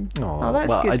fine. Aw, that's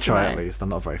well, good I to try know. at least. I'm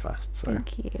not very fast, so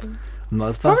Thank you. I'm not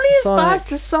as fast Probably as as Sonic.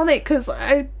 fast as Sonic because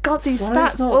I got these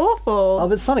Sonic's stats not- awful. Oh,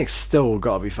 but Sonic's still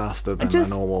got to be faster than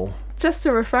Just- a normal. Just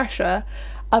a refresher,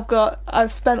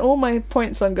 I've spent all my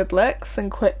points on good looks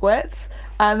and quick wits,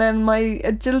 and then my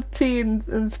agility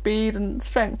and speed and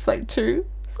strength's like 2.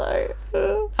 So,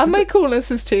 and my coolness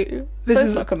is 2. This Let's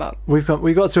is- look them up. We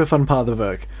got to a fun part of the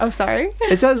book. Oh, sorry.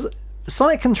 It says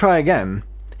Sonic can try again.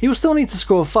 He will still need to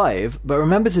score 5, but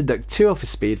remember to deduct 2 off his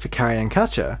speed for carry and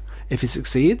catcher. If he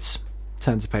succeeds,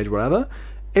 turn to page whatever.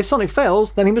 If Sonic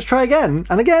fails, then he must try again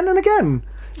and again and again.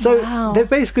 So Wow. they've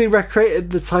basically recreated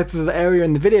the type of area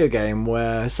in the video game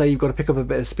where, say, you've got to pick up a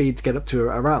bit of speed to get up to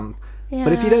a ramp.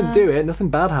 But if you don't do it, nothing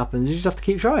bad happens. You just have to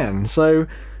keep trying. So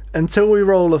until we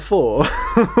roll a 4,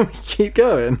 we keep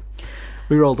going.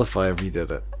 We rolled a 5. We did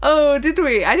it. Oh, did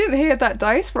we? I didn't hear that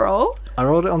dice roll. I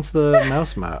rolled it onto the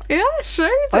mouse mat. Yeah, sure.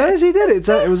 I honestly did it.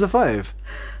 It was a 5.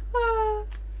 Ah.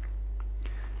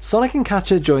 Sonic and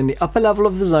Catcher join the upper level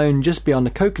of the zone just beyond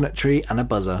a coconut tree and a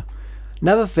buzzer.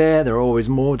 Never fear, there are always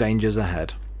more dangers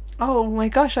ahead. Oh my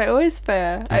gosh, I always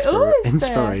fear. I always fear.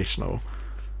 Inspirational.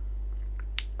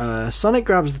 Sonic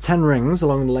grabs the 10 rings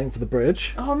along the length of the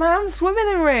bridge. Oh man, I'm swimming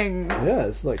in rings. Yeah,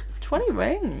 it's like 20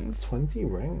 rings. 20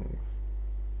 rings.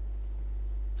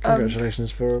 Um,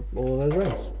 Congratulations for all of those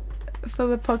rings. For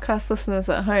the podcast listeners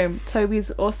at home,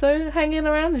 Toby's also hanging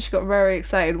around and she got very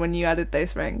excited when you added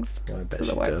those rings I bet to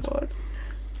the she did.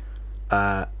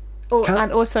 whiteboard. Can-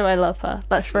 And also I love her.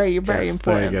 That's very, very Yes,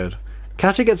 important. Very good.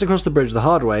 Catcher gets across the bridge the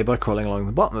hard way by crawling along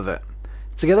the bottom of it.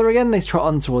 Together again, they trot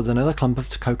on towards another clump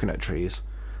of coconut trees.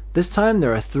 This time,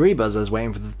 there are 3 buzzers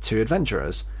waiting for the 2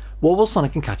 adventurers. What will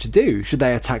Sonic and Catcher do? Should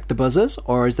they attack the buzzers,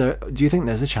 or do you think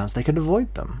there's a chance they could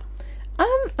avoid them?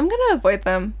 I'm gonna avoid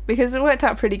them because it worked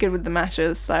out pretty good with the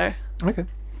mashers, so Okay.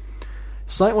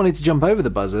 Sonic wanted to jump over the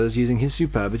buzzers using his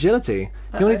superb agility.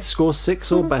 He'll need to score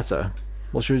 6 or better.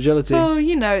 What's your agility? oh,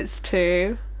 you know it's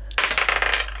 2.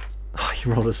 Oh,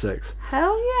 you rolled a 6.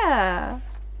 Hell yeah.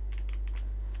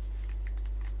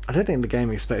 I don't think the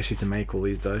game expects you to make all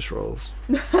these dice rolls.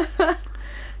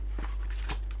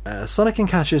 Sonic and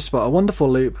Catcher spot a wonderful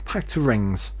loop packed with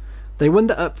rings. They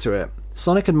wander up to it,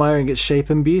 Sonic admiring its shape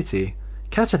and beauty.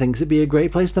 Catcher thinks it'd be a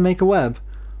great place to make a web.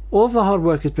 All of the hard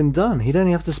work has been done. He'd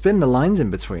only have to spin the lines in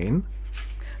between.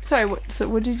 Sorry,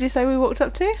 what did you say we walked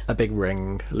up to? A big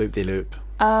ring, loop-de-loop.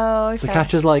 Oh, okay. So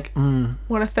Catcher's like, Want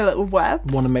to fill it with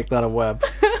webs? want to make that a web.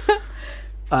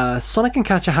 Sonic and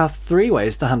Catcher have 3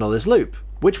 ways to handle this loop.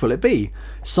 Which will it be?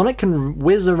 Sonic can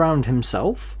whiz around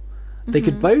himself. They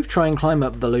could both try and climb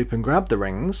up the loop and grab the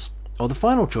rings. Or the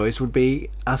final choice would be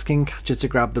asking Catcher to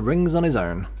grab the rings on his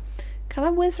own. Can I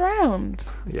whiz round?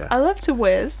 Yeah. I love to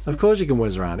whiz. Of course you can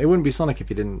whiz around. It wouldn't be Sonic if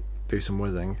you didn't do some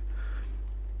whizzing.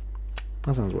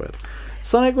 That sounds weird.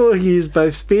 Sonic will use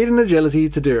both speed and agility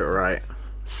to do it right.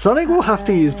 Sonic will have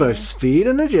to use both speed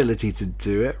and agility to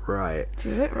do it right.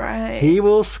 Do it right. He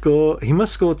must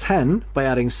score 10 by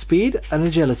adding speed and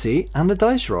agility and a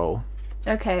dice roll.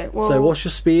 Okay, well... So what's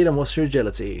your speed and what's your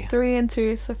agility? 3 and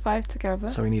 2, so 5 together.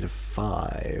 So we need a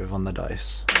 5 on the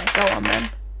dice. Yeah, go on then.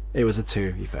 It was a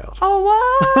 2, you failed. Oh,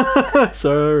 what?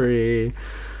 Sorry.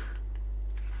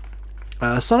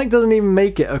 Sonic doesn't even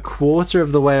make it a quarter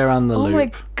of the way around the loop. Oh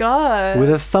my god. With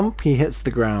a thump, he hits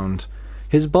the ground.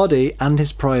 His body and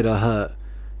his pride are hurt.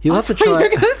 He'll have to try. You're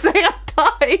gonna say I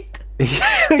died.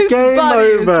 Game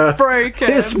body over. is broken.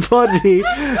 His body,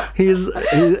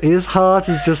 his heart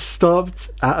has just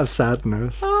stopped out of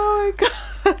sadness. Oh my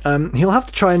god. He'll have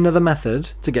to try another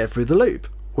method to get through the loop.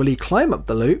 Will he climb up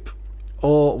the loop,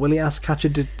 or will he ask Catcher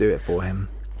to do it for him?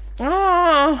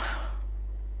 Oh,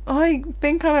 I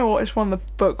think I know which one the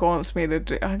book wants me to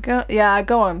do.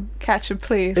 Go on, Catcher,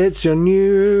 please. It's your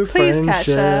new Please,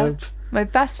 friendship. Catcher. My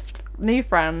best new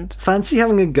friend. Fancy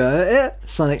having a go at it?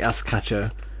 Sonic asks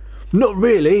Catcher. Not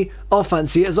really. I'll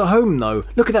fancy it as a home, though.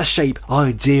 Look at that shape.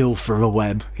 Ideal for a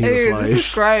web, he Ew, replies. this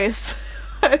is gross.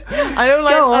 I don't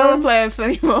want to play this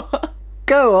anymore.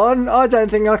 Go on, I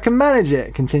don't think I can manage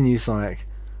it, continues Sonic.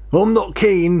 I'm not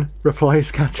keen,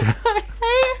 replies Catcher. I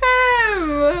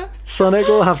hate him. Sonic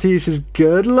will have to use his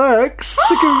good looks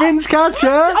to convince Catcher.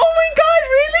 Oh my god,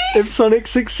 really? If Sonic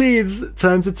succeeds,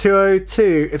 turn to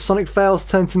 202. If Sonic fails,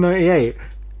 turn to 98.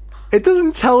 It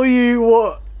doesn't tell you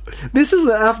what... This is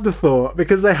an afterthought,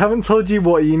 because they haven't told you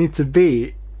what you need to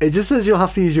be. It just says you'll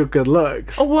have to use your good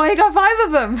looks. Oh, why I got 5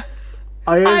 of them?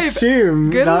 I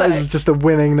assume good that looks. is just a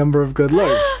winning number of good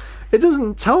looks. It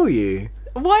doesn't tell you.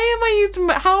 How am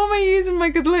I using my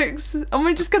good looks? Am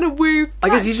I just gonna woo Catcher? I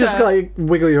guess you just gotta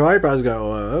wiggle your eyebrows and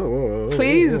go, oh,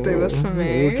 Please do this for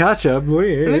me. Catcher,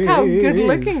 please. Look how good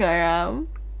looking I am.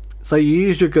 So you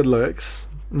used your good looks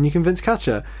and you convinced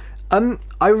Catcher.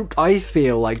 I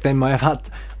feel like they might have had...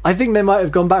 I think they might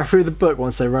have gone back through the book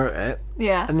once they wrote it.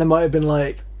 Yeah. And they might have been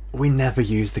like, we never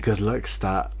used the good looks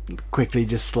stat. Quickly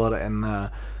just slot it in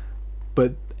there.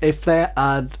 But if they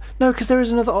add... No, because there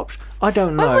is another option. I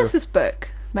don't know. When was this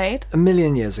book made?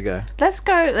 1,000,000 years ago.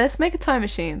 Let's make a time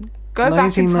machine. Go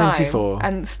back in 1994.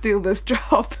 time and steal this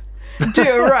job. Do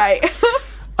it right.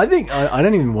 I think... I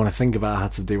don't even want to think about how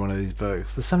to do one of these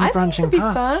books. There's so many branching it'd be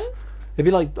paths. fun. It'd be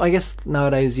like... I guess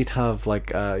nowadays you'd have like...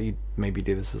 you'd maybe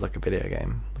do this as like a video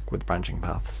game. With branching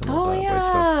paths and all that weird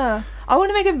stuff. I want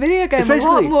to make a video game It's a lot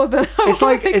basically- more than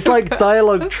It's like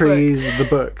Dialogue Trees, the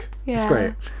book. Yeah. It's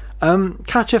great.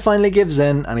 Catcher finally gives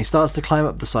in and he starts to climb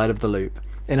up the side of the loop.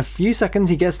 In a few seconds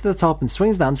he gets to the top and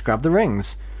swings down to grab the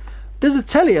rings. There's a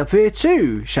telly up here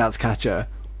too, shouts Catcher.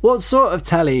 What sort of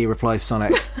telly? Replies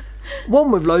Sonic.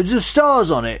 One with loads of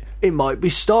stars on it. It might be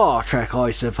Star Trek,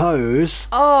 I suppose.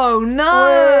 Oh no!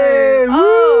 Hey,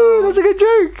 woo, that's a good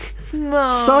joke.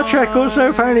 No. Star Trek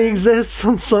also apparently exists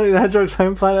on Sonic the Hedgehog's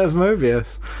home planet of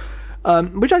Mobius.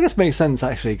 Which I guess makes sense,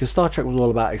 actually, because Star Trek was all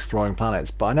about exploring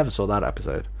planets, but I never saw that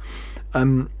episode.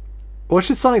 What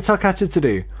should Sonic tell Catcher to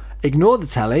do? Ignore the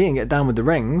telly and get down with the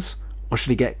rings? Or should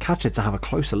he get Catcher to have a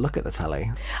closer look at the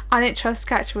telly? I didn't trust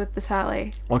Catcher with the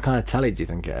tally. What kind of telly do you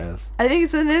think it is? I think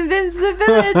it's an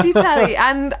invincibility tally,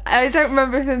 and I don't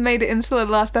remember if it made it into the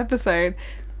last episode.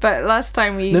 But last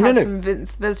time we had some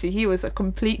invincibility, he was a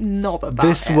complete knob about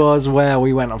This it. was where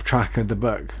we went off track with the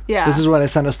book. Yeah. This is when it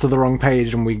sent us to the wrong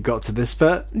page and we got to this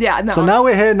bit. Yeah, no. So now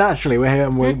we're here naturally. We're here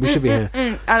and we should be here.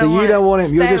 I don't don't want him.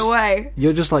 Stay away.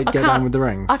 You're just like, get can't- down with the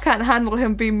rings. I can't handle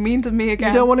him being mean to me You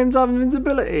again. don't want him to have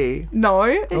invincibility. No.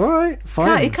 Alright,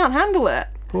 fine. He can't handle it.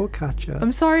 Poor Catcher.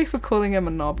 I'm sorry for calling him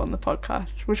a knob on the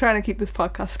podcast. We're trying to keep this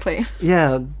podcast clean.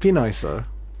 Yeah, be nicer.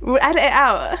 We'll edit it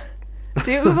out.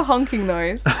 Do it with a honking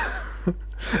noise.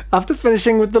 After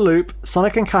finishing with the loop,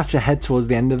 Sonic and Catcher head towards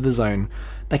the end of the zone.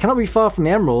 They cannot be far from the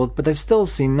Emerald, but they've still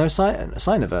seen no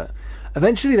sign of it.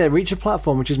 Eventually they reach a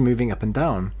platform which is moving up and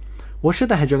down. What should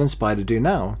the Hedgehog and Spider do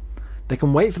now? They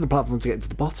can wait for the platform to get to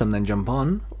the bottom, then jump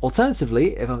on.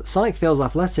 Alternatively, if Sonic feels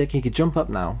athletic, he could jump up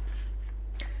now.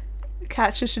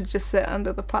 Catcher should just sit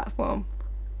under the platform.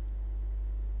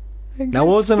 That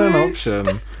wasn't an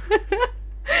option.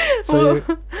 So,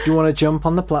 Well- do you want to jump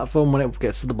on the platform when it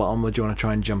gets to the bottom, or do you want to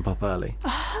try and jump up early?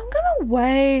 I'm gonna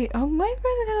wait. I'm waiting for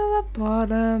it to get to the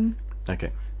bottom.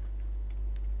 Okay.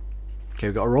 Okay,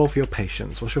 we've got a roll for your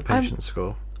patience. What's your patience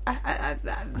score?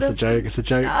 It's a joke, it's a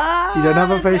joke. You don't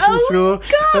have a patience score.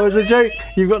 That was a joke.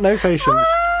 You've got no patience.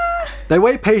 They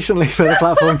wait patiently for the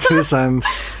platform to ascend.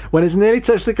 When it's nearly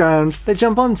touched the ground, they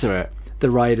jump onto it. The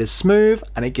ride is smooth,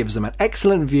 and it gives them an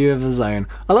excellent view of the zone.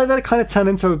 I like that it kind of turned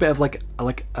into a bit of like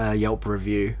a Yelp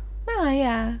review. Oh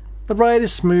yeah. The ride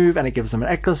is smooth and it gives them an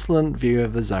excellent view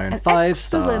of the zone. 5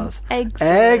 stars.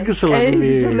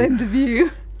 Excellent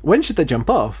view. When should they jump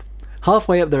off?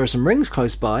 Halfway up there are some rings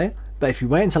close by, but if you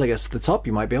wait until it gets to the top,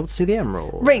 you might be able to see the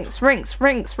emerald. Rings. Your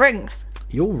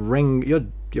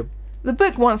The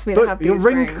book wants me to have these you're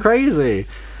ring rings. crazy.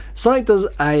 Sonic does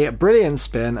a brilliant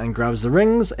spin and grabs the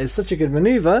rings. It's such a good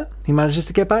maneuver, he manages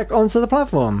to get back onto the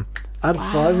platform. Add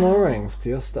 5 more rings to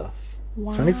your stuff.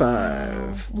 Wow.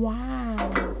 25.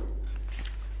 Wow.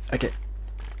 Okay.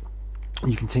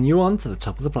 You continue on to the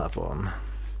top of the platform.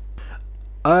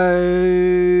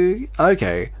 Oh,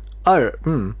 okay. Okay,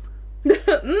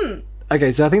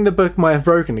 so I think the book might have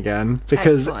broken again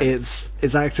because Excellent.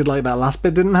 it's acted like that last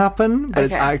bit didn't happen, but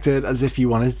it's Okay. acted as if you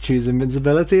wanted to choose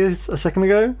invincibility a second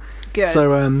ago. Good.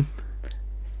 So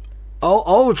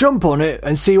I'll jump on it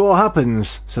and see what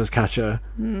happens, says Catcher.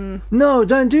 No,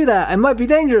 don't do that. It might be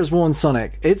dangerous, warns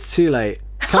Sonic. It's too late.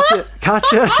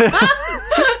 Catcher.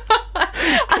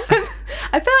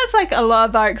 I feel it's like a lot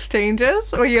of our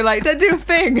exchanges where you're like, don't do a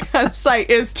thing. And it's like,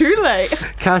 it's too late.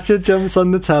 Catcher jumps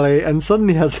on the telly and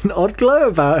suddenly has an odd glow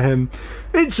about him.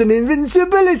 It's an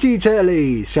invincibility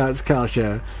telly, shouts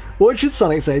Catcher. What should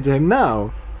Sonic say to him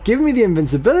now? Give me the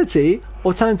invincibility,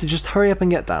 or tell him to just hurry up and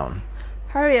get down?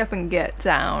 Hurry up and get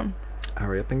down.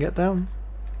 Hurry up and get down.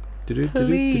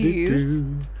 Please.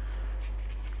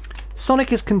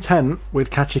 Sonic is content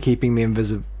with Catcher keeping the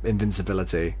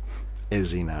invincibility.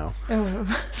 Is he now? Oh.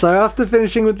 So after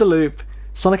finishing with the loop,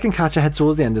 Sonic and Catcher head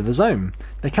towards the end of the zone.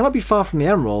 They cannot be far from the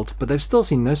Emerald, but they've still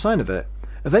seen no sign of it.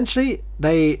 Eventually,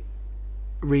 they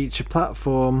reach a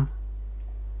platform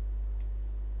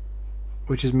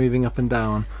which is moving up and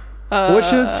down. What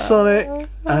should Sonic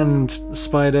and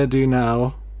Spider do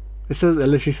now? It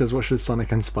literally says, what should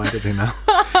Sonic and Spider do now?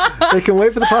 They can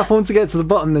wait for the platform to get to the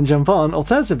bottom, then jump on.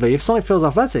 Alternatively, if Sonic feels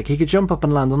athletic, he could jump up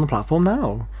and land on the platform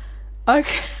now.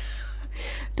 Okay.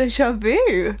 Deja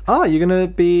vu. Ah, you're gonna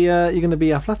be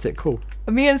athletic. Cool.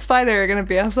 Me and Spider are going to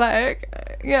be athletic.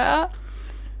 Yeah.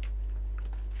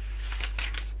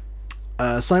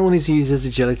 Sonic will need to use his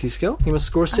agility skill. He must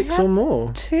score 6 or more.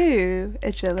 2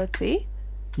 agility.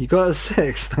 You got a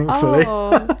 6, thankfully.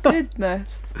 Oh, goodness.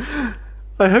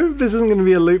 I hope this isn't going to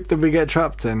be a loop that we get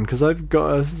trapped in, because I've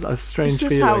got a strange This is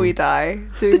feeling. how we die.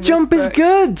 The jump is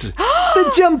good!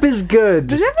 The jump is good!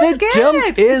 The jump is good!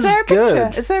 Jump is there a picture?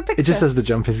 good! Is there a picture? It just says the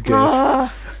jump is good.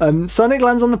 Ah, Sonic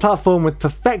lands on the platform with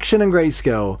perfection and great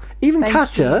skill. Even Thank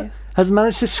Catcher you. has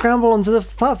managed to scramble onto the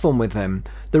platform with him.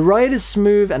 The ride is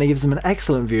smooth and it gives him an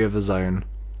excellent view of the zone.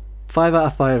 5 out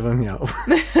of 5 on Yelp.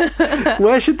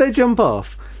 Where should they jump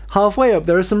off? Halfway up,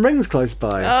 there are some rings close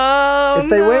by. oh, If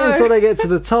they wait no. until they get to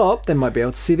the top, they might be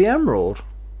able to see the emerald.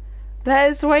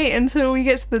 Let's wait until we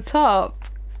get to the top.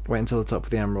 Wait until the top of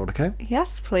the emerald, okay?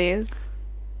 Yes, please.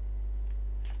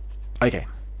 Okay.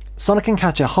 Sonic and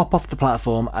Catcher hop off the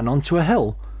platform and onto a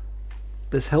hill.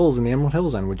 There's hills in the Emerald Hill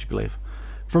Zone, would you believe?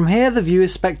 From here, the view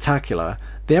is spectacular.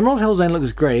 The Emerald Hill Zone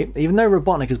looks great, even though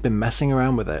Robotnik has been messing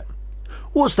around with it.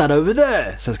 What's that over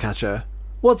there? Says Catcher.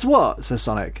 What's what? Says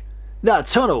Sonic. That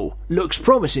tunnel looks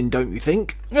promising, don't you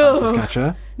think? Answers Ugh.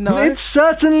 Catcher. No. It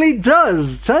certainly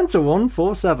does! Turn to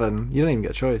 147. You don't even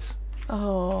get a choice.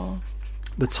 Oh.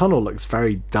 The tunnel looks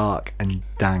very dark and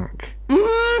dank.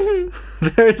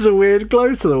 There is a weird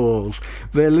glow to the walls,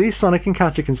 but at least Sonic and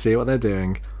Catcher can see what they're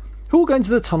doing. Who will go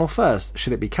into the tunnel first?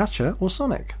 Should it be Catcher or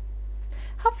Sonic?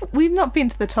 We've not been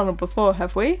to the tunnel before,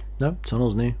 have we? No,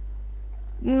 tunnel's new.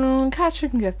 Catcher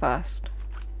can go first.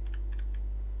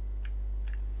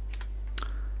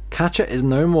 Catcher is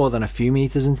no more than a few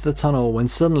meters into the tunnel when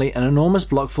suddenly an enormous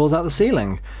block falls out the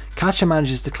ceiling. Catcher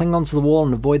manages to cling onto the wall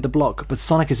and avoid the block, but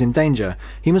Sonic is in danger.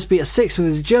 He must be a 6 with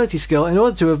his agility skill in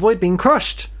order to avoid being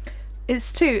crushed.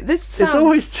 It's 2. This It's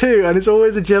always 2, and it's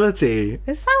always agility.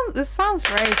 This sounds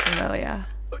very familiar.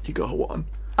 You got a 1.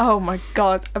 Oh my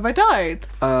god, have I died?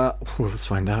 Well, let's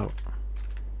find out.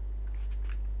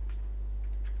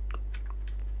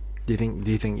 Do you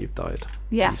think you've died? Are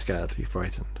you Yes. scared? Are you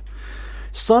frightened?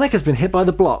 Sonic has been hit by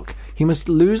the block. He must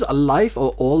lose a life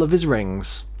or all of his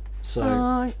rings. So,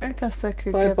 I guess I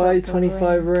could bye give bye, up the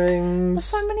 25 ring. There's rings.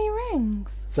 so many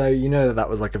rings. So, you know that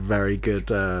was like a very good,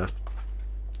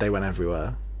 they went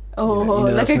everywhere. Oh, You know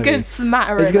like that's a gonna good be-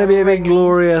 smattering. It's going to be a of big rings.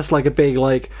 glorious, like a big,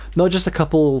 like, not just a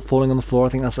couple falling on the floor. I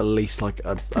think that's at least like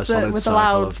a solid with a circle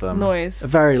loud of them. noise. A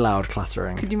very loud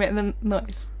clattering. Could you make the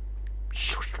noise?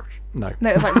 No. No,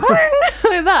 it's like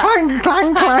like that. Clang,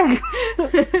 clang, clang.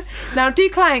 Now do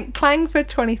clang for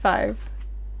 25.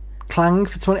 Clang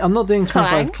for 20. I'm not doing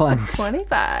 25 clangs.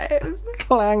 25.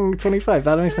 Clang 25.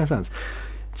 That makes no sense.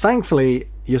 Thankfully,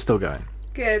 you're still going.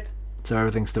 Good. So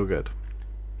everything's still good.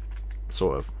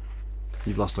 Sort of.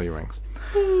 You've lost all your rings.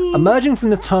 Emerging from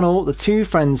the tunnel, the two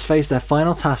friends face their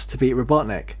final task to beat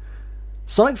Robotnik.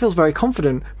 Sonic feels very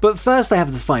confident, but first they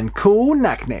have to find Cool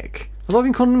Knack-Nick. Have I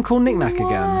been calling him Cool Knick-Knack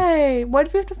again? Why? Why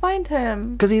do we have to find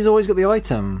him? Because he's always got the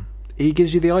item. He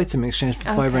gives you the item in exchange for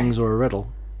 5 rings or a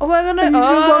riddle. Oh my god, no. And you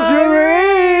just lost your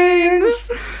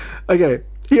rings! Okay,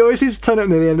 he always seems to turn up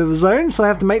near the end of the zone, so they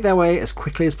have to make their way as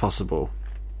quickly as possible.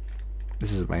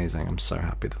 This is amazing. I'm so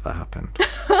happy that happened.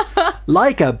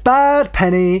 Like a bad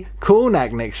penny, Cool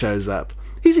Knack-Nick shows up.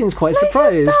 He seems quite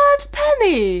surprised. Like a bad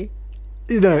penny?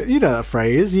 You know that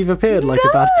phrase. You've appeared like a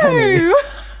bad penny.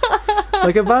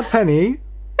 Like a bad penny.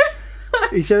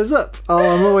 He shows up.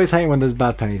 Oh, I'm always hating when there's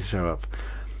bad pennies show up.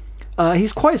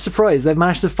 He's quite surprised they've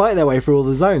managed to fight their way through all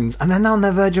the zones, and they're now on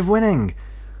their verge of winning.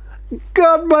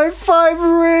 Got my 5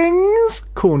 rings,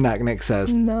 Cool Knack-Nick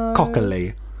says. No.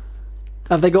 Cockily.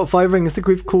 Have they got 5 rings to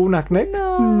give Cool Knack-Nick?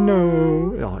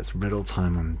 No. Oh, it's riddle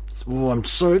time. I'm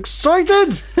so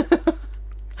excited!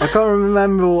 I can't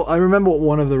remember. I remember what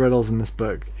one of the riddles in this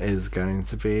book is going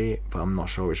to be, but I'm not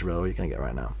sure which riddle you're going to get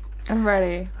right now. I'm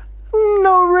ready.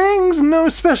 No rings, no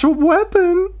special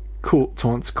weapon,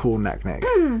 taunts Cool Knack-Nick.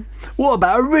 What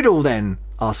about a riddle then?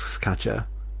 Asks Catcher.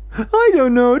 I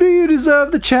don't know, do you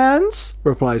deserve the chance?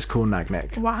 Replies Cool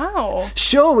Knack-Nick. Wow.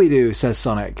 Sure we do, says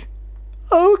Sonic.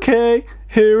 Okay,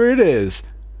 here it is.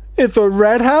 If a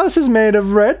red house is made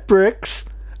of red bricks,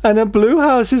 and a blue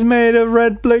house is made of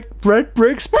red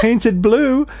bricks painted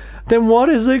blue, then what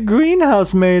is a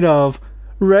greenhouse made of?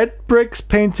 Red bricks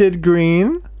painted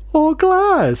green or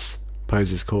glass?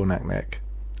 Poses Cool Knack-Nick.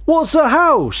 What's a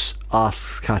house?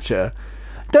 Asks Catcher.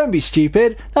 Don't be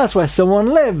stupid, that's where someone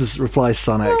lives, replies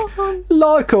Sonic.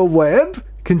 Like a web?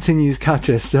 Continues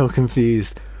Catcher, still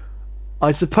confused.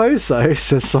 I suppose so,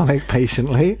 says Sonic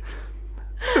patiently.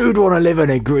 Who'd want to live in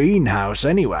a greenhouse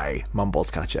anyway? Mumbles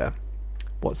Catcher.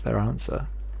 What's their answer?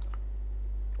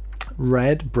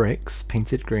 Red bricks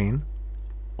painted green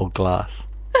or glass?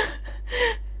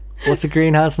 What's a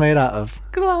greenhouse made out of?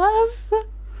 Glass.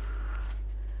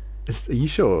 Are you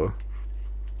sure?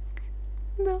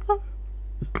 No.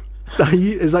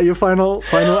 Is that your final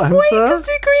answer? Wait, because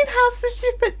the greenhouses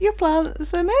you put your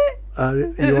plants in it.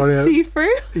 You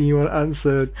See-through. You want to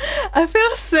answer? I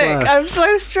feel sick. Glass. I'm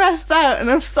so stressed out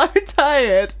and I'm so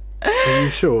tired. Are you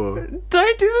sure?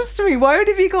 Don't do this to me. Why would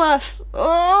it be glass?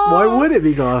 Oh! Why would it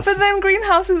be glass? But then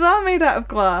greenhouses are made out of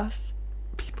glass.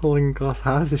 People in glass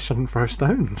houses shouldn't throw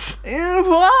stones.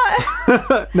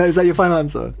 What? No, is that your final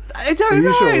answer? I don't Are you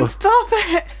know. sure? Stop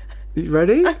it. You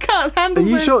ready? I can't handle Are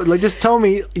you this. sure? Like, just tell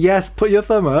me yes, put your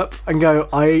thumb up and go,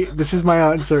 this is my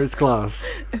answer, it's glass.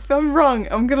 If I'm wrong,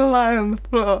 I'm going to lie on the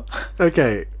floor.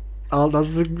 Okay,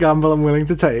 that's the gamble I'm willing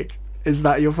to take. Is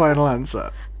that your final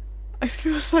answer? I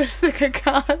feel so sick I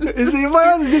can't. Is it your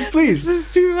final answer? Just please. This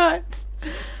is too much.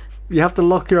 You have to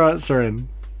lock your answer in.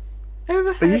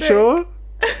 Are you sure?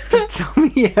 Just tell me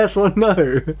yes or no.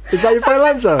 Is that your final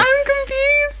answer? I'm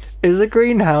confused. Is a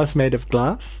greenhouse made of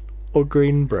glass or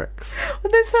green bricks?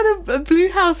 Well, they said a blue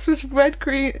house was red,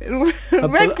 green, A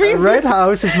red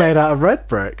house is made out of red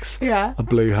bricks. Yeah. A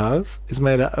blue house is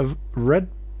made out of red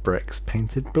bricks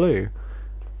painted blue.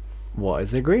 What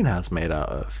is a greenhouse made out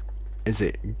of? Is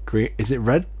it green? Is it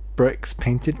red bricks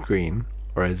painted green,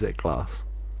 or is it glass?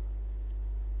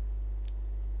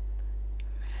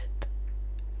 Red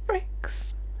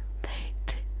bricks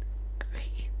painted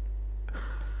green.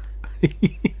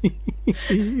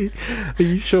 Are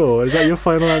you sure? Is that your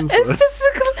final answer? It's just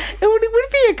it would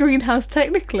be a greenhouse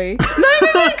technically. No, because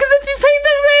if you paint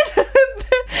the red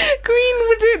green,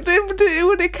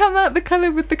 would it come out the colour?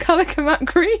 Would the colour come out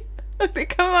green? Would it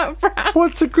come out brown?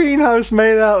 What's a greenhouse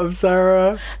made out of,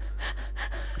 Sarah?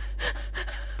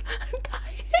 I'm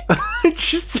dying.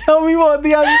 Just tell me what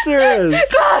the answer is.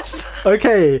 Glass.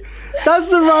 Okay, that's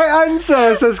the right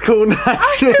answer, says Cool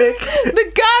Knack-Nick.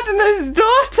 The gardener's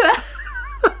daughter.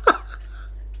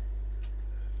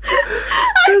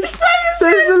 There's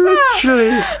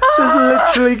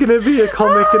literally going to be a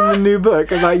comic in the new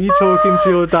book about you talking to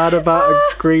your dad about a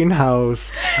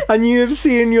greenhouse, and you have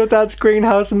seen your dad's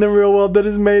greenhouse in the real world that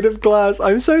is made of glass.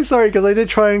 I'm so sorry because I did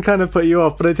try and kind of put you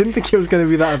off, but I didn't think it was going to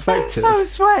be that effective. I'm so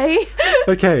sweaty.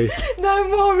 Okay, No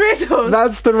more riddles.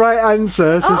 that's the right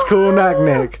answer, says Cool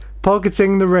Knack-Nick,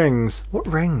 pocketing the rings. What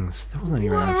rings? There wasn't any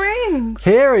What rings. rings?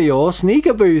 Here are your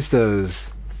sneaker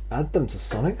boosters. Add them to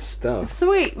Sonic's stuff.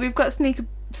 Sweet, we've got sneaker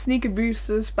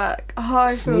boosters back. Oh,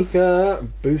 I feel Sneaker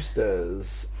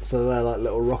boosters. So they're like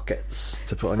little rockets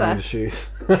to put on your shoes.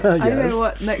 Yes. I know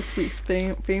what next week's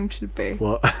theme should be.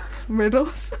 What?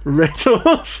 Riddles.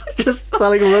 Riddles? Just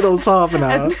telling riddles for half an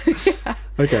hour. Yeah.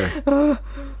 Okay.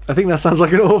 I think that sounds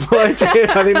like an awful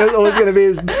idea. I think that's always going to be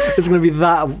it's going to be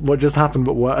that what just happened,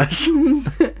 but worse.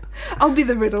 I'll be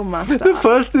the riddle master. The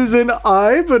first is in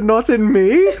I, but not in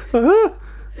me. Here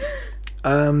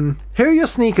are your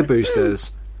sneaker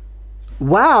boosters.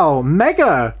 Wow,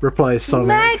 mega! Replies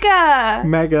Sonic.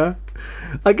 Mega.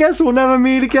 I guess we'll never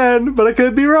meet again, but I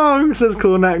could be wrong, says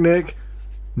Cool Knack Nick.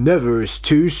 Never is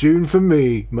too soon for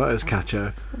me, mutters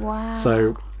Catcher. Wow.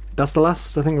 So that's the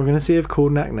last I think we're going to see of Cool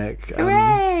Knack Nick.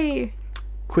 Hooray!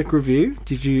 Quick review.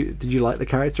 Did you like the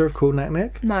character of Cool Knack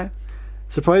Nick? No.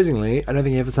 Surprisingly, I don't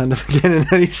think he ever turned up again in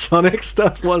any Sonic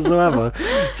stuff whatsoever.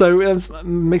 So it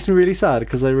makes me really sad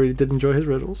because I really did enjoy his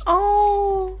riddles.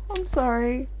 Oh, I'm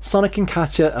sorry. Sonic and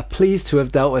Catcher are pleased to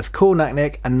have dealt with Cool Knack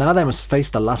Nick, and now they must face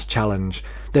the last challenge.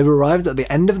 They've arrived at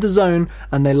the end of the zone,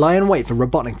 and they lie in wait for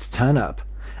Robotnik to turn up.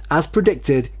 As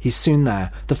predicted, he's soon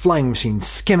there, the flying machine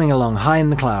skimming along high in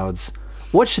the clouds.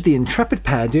 What should the intrepid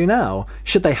pair do now?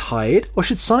 Should they hide, or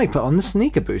should Sonic put on the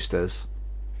sneaker boosters?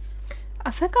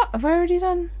 Have I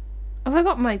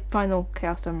got my final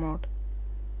Chaos Emerald?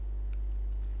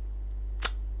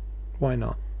 Why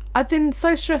not? I've been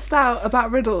so stressed out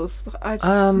about riddles.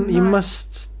 You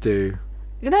must do.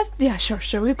 Yeah,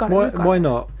 sure. We've got it. Why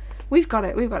not? We've got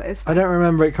it. It's I don't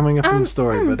remember it coming up in the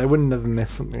story, but they wouldn't have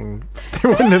missed something. They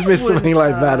wouldn't have missed something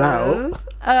like that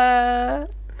out.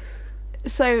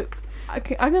 So I'm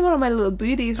gonna put on my little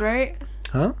booties, right?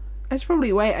 Huh? I should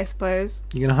probably wait, I suppose.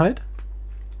 You gonna hide?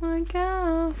 I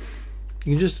guess.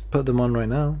 You can just put them on right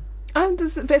now.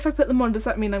 But if I put them on, does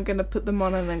that mean I'm gonna put them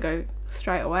on and then go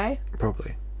straight away?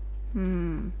 Probably.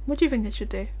 What do you think I should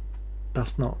do?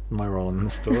 That's not my role in the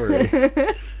story.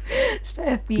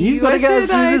 Steffi, You've got to get us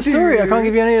through the story. I can't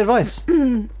give you any advice.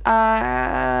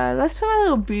 Let's put my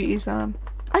little booties on.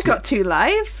 I got 2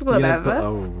 lives.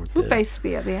 Whatever. We're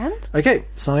basically at the end. Okay,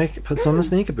 Sonic puts on the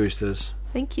sneaker boosters.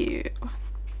 Thank you.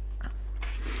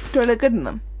 Do I look good in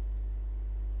them?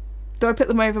 Do I put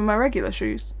them over my regular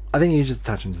shoes? I think you just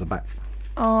attach them to the back.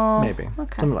 Oh, maybe.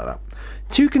 Okay. Something like that.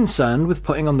 Too concerned with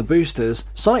putting on the boosters,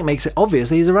 Sonic makes it obvious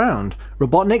that he's around.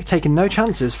 Robotnik, taking no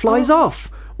chances, flies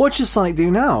off. What should Sonic do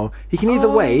now? He can either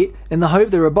wait in the hope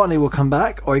that Robotnik will come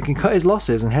back, or he can cut his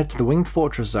losses and head to the Winged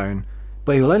Fortress zone.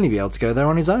 But he will only be able to go there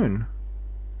on his own.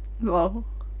 Well.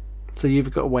 So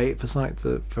you've got to wait for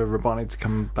for Robotnik to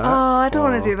come back? Oh, I don't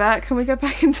want to do that. Can we go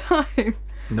back in time?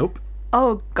 Nope.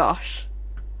 Oh, gosh.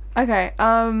 Okay,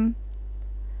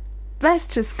 let's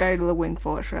just go to the Winged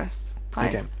Fortress.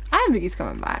 Nice. Okay. I don't think he's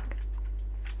coming back.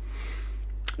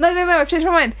 No, I've changed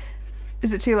my mind.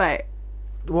 Is it too late?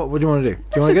 What do you want to do? Do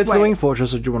you want to go to the Winged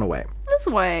Fortress, or do you want to wait? Let's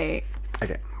wait.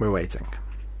 Okay, we're waiting.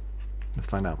 Let's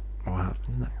find out what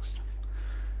happens next.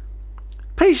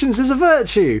 Patience is a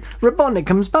virtue! Robotnik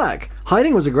comes back!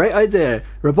 Hiding was a great idea.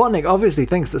 Robotnik obviously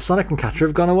thinks that Sonic and Catcher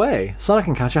have gone away. Sonic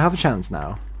and Catcher have a chance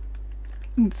now.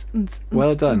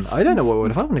 Well done. I don't know what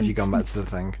would have happened if you'd gone back to the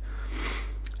thing.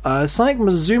 Sonic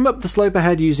must zoom up the slope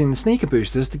ahead using the sneaker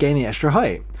boosters to gain the extra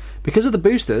height. Because of the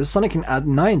boosters, Sonic can add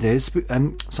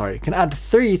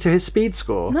 3 to his speed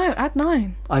score. No, add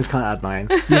 9. I can't add 9.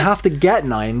 You have to get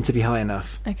 9 to be high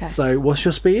enough. Okay. So, what's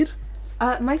your speed?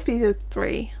 My speed is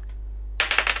 3.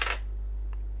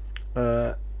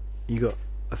 You got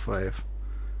a 5.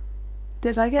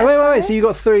 Did I get? Oh, wait. So you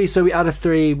got 3. So we add a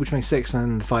 3, which makes 6,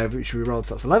 and 5, which we rolled.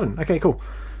 So that's 11. Okay, cool.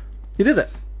 You did it.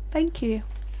 Thank you.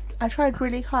 I tried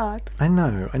really hard. I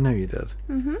know you did.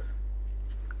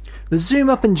 The zoom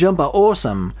up and jump are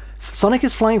awesome. Sonic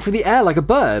is flying through the air like a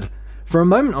bird. For a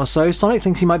moment or so, Sonic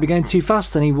thinks he might be going too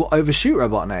fast and he will overshoot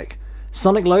Robotnik.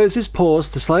 Sonic lowers his paws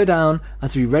to slow down and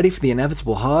to be ready for the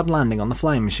inevitable hard landing on the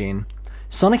flying machine.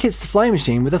 Sonic hits the flying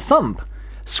machine with a thump.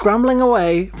 Scrambling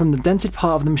away from the dented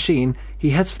part of the machine, he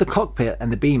heads for the cockpit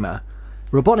and the beamer.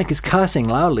 Robotnik is cursing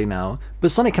loudly now, but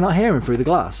Sonic cannot hear him through the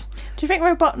glass. Do you think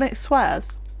Robotnik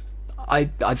swears?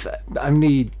 I've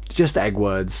only just egg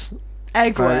words.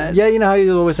 Egg words? Yeah, you know how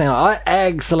you're always saying, like,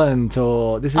 excellent,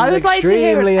 or this is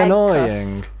extremely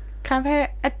annoying. Can I hear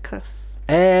Eggus?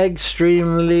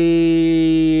 Extremely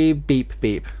beep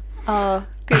beep. Oh,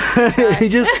 good. he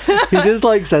just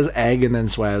like says egg and then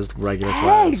swears regular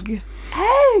swears.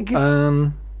 Egg!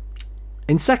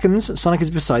 In seconds, Sonic is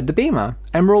beside the beamer,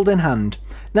 emerald in hand.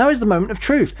 Now is the moment of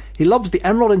truth. He lobs the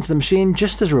emerald into the machine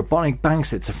just as Robotnik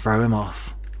banks it to throw him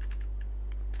off.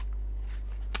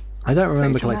 I don't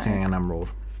remember collecting an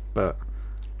emerald, but...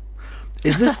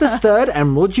 Is this the third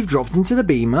emerald you've dropped into the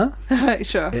beamer?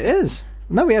 Sure. It is.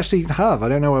 No, we actually have. I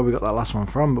don't know where we got that last one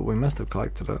from, but we must have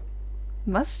collected it.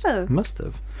 Must have.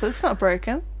 But it's not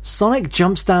broken. Sonic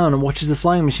jumps down and watches the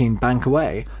flying machine bank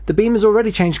away. The beam has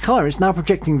already changed colour. It's now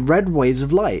projecting red waves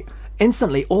of light.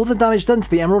 Instantly, all the damage done to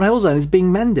the Emerald Hill Zone is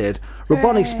being mended.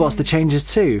 Robotnik spots the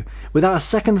changes too. Without a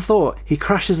second thought, he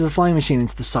crashes the flying machine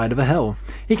into the side of a hill.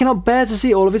 He cannot bear to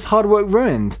see all of his hard work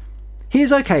ruined. He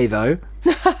is okay, though.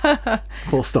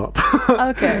 Full stop.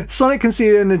 Okay. Sonic can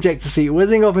see an ejector seat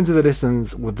whizzing off into the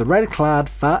distance with the red-clad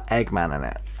fat Eggman in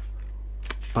it.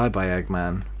 Bye-bye,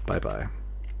 Eggman. Bye-bye.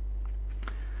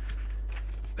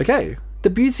 Okay. The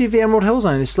beauty of the Emerald Hill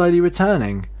Zone is slowly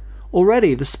returning.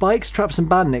 Already, the spikes, traps and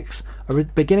badniks are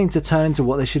beginning to turn into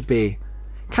what they should be.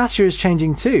 Katya is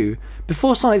changing too.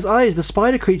 Before Sonic's eyes, the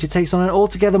spider creature takes on an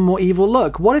altogether more evil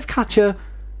look. What if Katya...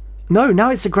 No, now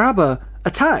it's a grabber.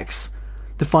 Attacks.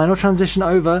 The final transition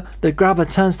over, the grabber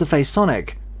turns to face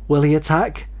Sonic. Will he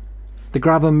attack? The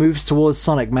grabber moves towards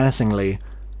Sonic menacingly.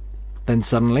 Then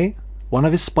suddenly, one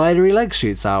of his spidery legs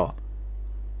shoots out.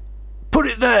 Put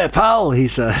it there, pal, he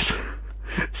says.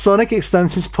 Sonic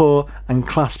extends his paw and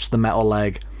clasps the metal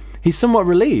leg. He's somewhat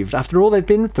relieved. After all they've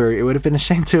been through, it would have been a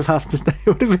shame to have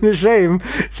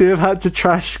had to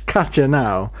trash Katya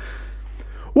now.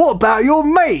 What about your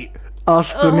mate?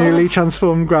 Asked the newly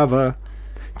transformed grabber.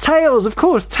 Tails, of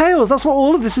course, Tails. That's what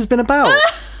all of this has been about.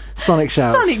 Sonic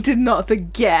shouts. Sonic did not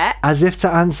forget. As if to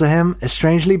answer him, a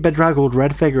strangely bedraggled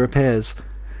red figure appears.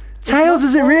 Tails,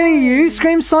 is it really you?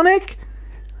 Screams Sonic.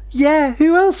 Yeah,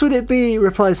 who else would it be?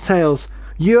 Replies Tails.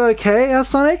 You okay?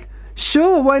 Asks Sonic.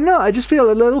 Sure, why not? I just feel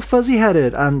a little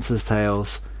fuzzy-headed, answers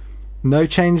Tails. No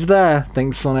change there,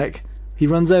 thinks Sonic. He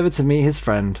runs over to meet his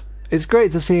friend. It's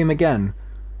great to see him again.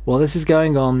 While this is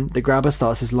going on, the grabber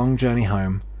starts his long journey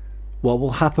home. What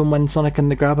will happen when Sonic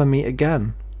and the grabber meet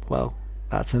again? Well,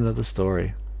 that's another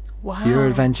story. Wow. Your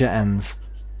adventure ends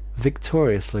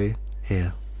victoriously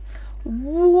here.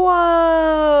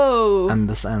 Whoa! And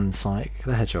this ends Sonic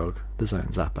the Hedgehog, the Zone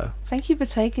Zapper. Thank you for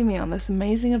taking me on this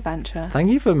amazing adventure.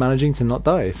 Thank you for managing to not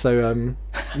die. So,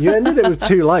 you ended it with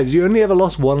 2 lives. You only ever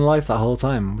lost 1 life that whole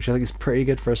time, which I think is pretty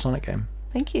good for a Sonic game.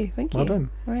 Thank you. Well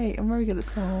done. Right, I'm very good at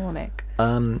Sonic.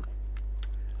 I'm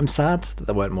sad that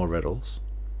there weren't more riddles.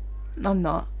 I'm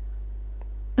not.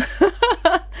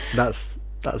 That's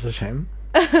a shame.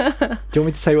 Do you want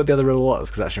me to tell you what the other riddle was?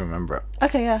 Because I actually remember it.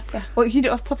 Okay, yeah. Well, you can do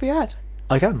it off the top of your head.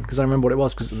 I can, because I remember what it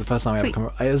was, because it was the first time I ever Sweet. come.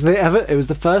 It was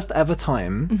the first ever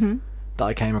time that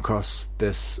I came across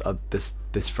this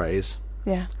phrase.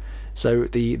 Yeah. So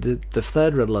the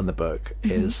third riddle in the book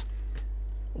is,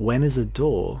 when is a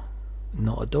door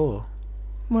not a door?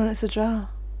 When it's a jar.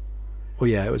 Well,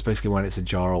 yeah, it was basically when it's a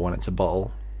jar or when it's a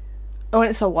bottle. Oh, when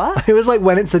it's a what? It was like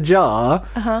when it's a jar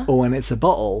or when it's a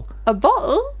bottle. A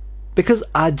bottle? Because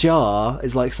a jar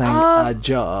is like saying a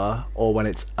jar, or when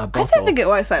it's a bottle. I don't think it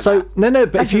works like that. So no,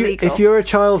 but That's illegal. if you're a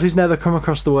child who's never come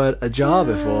across the word a jar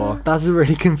before, that's a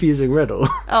really confusing riddle.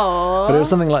 Oh. But it was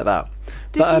something like that.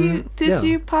 Did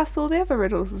you pass all the other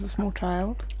riddles as a small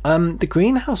child? The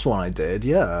greenhouse one I did,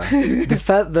 yeah.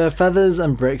 The feathers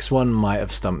and bricks one might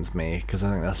have stumped me, because I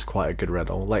think that's quite a good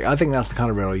riddle. Like, I think that's the kind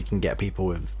of riddle you can get people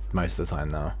with most of the time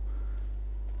now.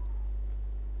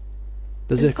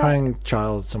 There's a crying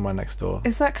child somewhere next door.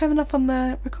 Is that coming up on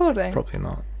the recording? Probably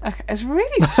not. Okay, it's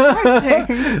really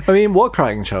distracting. I mean, what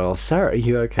crying child? Sarah, are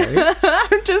you okay?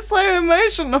 I'm just so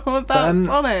emotional about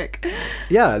Sonic.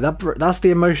 Yeah, that's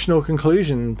the emotional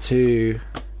conclusion to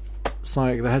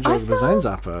Sonic the Hedgehog, the Zone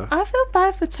Zapper. I feel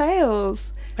bad for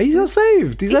Tails. He's not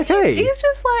saved. He's okay. He's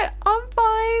just like, I'm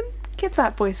fine. Give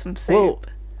that boy some soup.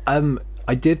 Well,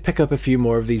 I did pick up a few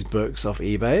more of these books off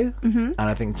eBay, and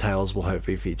I think Tails will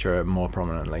hopefully feature more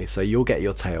prominently. So you'll get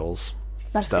your Tails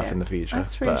stuff in the future.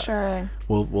 That's reassuring.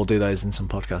 We'll do those in some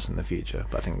podcasts in the future.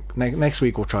 But I think next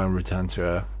week we'll try and return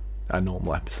to a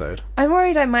normal episode. I'm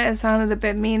worried I might have sounded a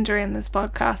bit mean during this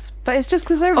podcast, but it's just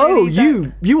because I really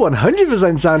you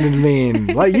 100% sounded mean.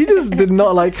 Like, you just did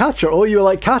not like Katya, or you were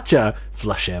like, Katya,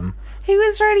 flush him. He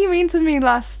was really mean to me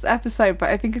last episode,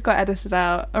 but I think it got edited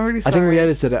out. I'm really sorry. I think we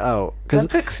edited it out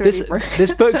because really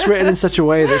this book's written in such a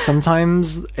way that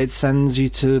sometimes it sends you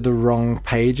to the wrong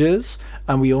pages,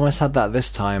 and we almost had that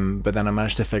this time. But then I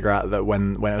managed to figure out that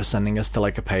when it was sending us to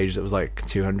like a page that was like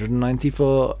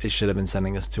 294, it should have been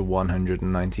sending us to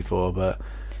 194. But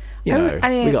we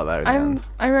got there in the end.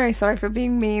 I'm very sorry for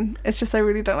being mean. It's just I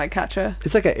really don't like Katya.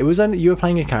 It's okay. It was only you were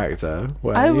playing a character,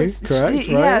 weren't you? Correct,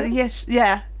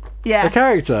 right? Yeah. A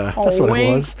character. That's what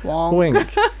it was. Wonk.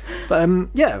 Wink. But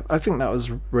yeah, I think that was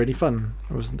really fun.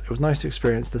 It was nice to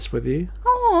experience this with you.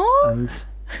 Aww.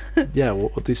 And yeah,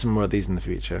 we'll do some more of these in the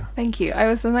future. Thank you. It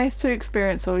was nice to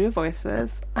experience all your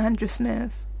voices and your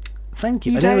sneers. Thank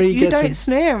you. You don't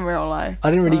sneer in real life.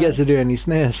 I didn't really get to do any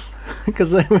sneers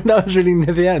because that was really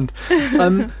near the end.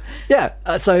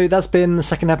 So that's been the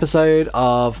second episode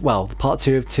of part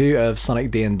 2 of Sonic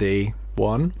D&D.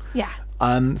 one. Yeah.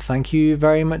 Thank you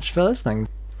very much for listening.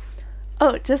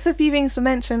 Oh, just a few things to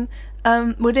mention.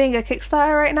 We're doing a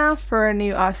Kickstarter right now for a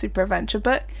new Our Super Adventure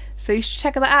book, so you should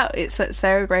check that out. It's at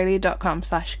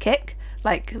sarahgrayley.com/kick,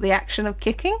 like the action of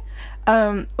kicking.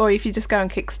 Or if you just go on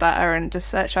Kickstarter and just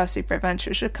search Our Super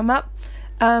Adventure, it should come up.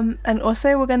 And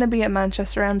also we're going to be at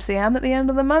Manchester MCM at the end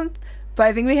of the month, but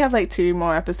I think we have like 2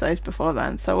 more episodes before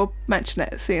then, so we'll mention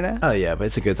it sooner. Oh yeah, but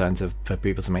it's a good time for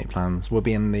people to make plans. We'll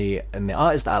be in the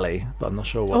Artist Alley, but I'm not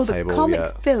sure what table the Comic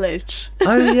yet. Village.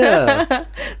 Oh yeah.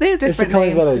 They have different Comic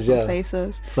names, Village, different yeah.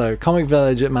 places. So Comic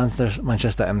Village at Manchester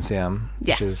MCM,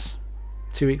 Yes. which is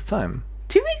 2 weeks' time.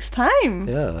 2 weeks' time.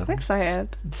 Yeah. I'm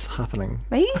excited. It's happening.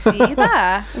 Maybe see you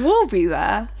there. We'll be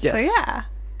there. Yes. So yeah.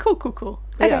 Cool.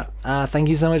 But yeah, thank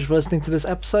you so much for listening to this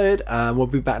episode. We'll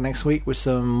be back next week with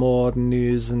some more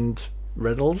news and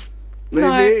riddles.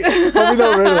 Maybe. No. Probably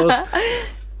not riddles.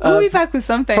 We'll be back with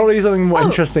something. Probably something more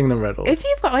interesting than riddles. If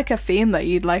you've got like a theme that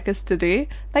you'd like us to do,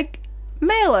 like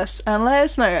mail us and let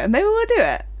us know, and maybe we'll do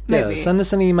it. Maybe. Yeah, send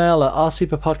us an email at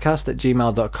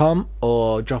rsuperpodcast@gmail.com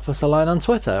or drop us a line on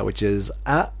Twitter, which is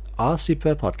at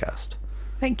rsuperpodcast.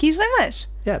 Thank you so much.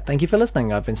 Yeah, thank you for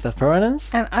listening. I've been Steph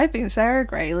Perenans. And I've been Sarah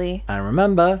Grayley. And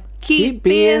remember, Keep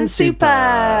being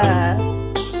super.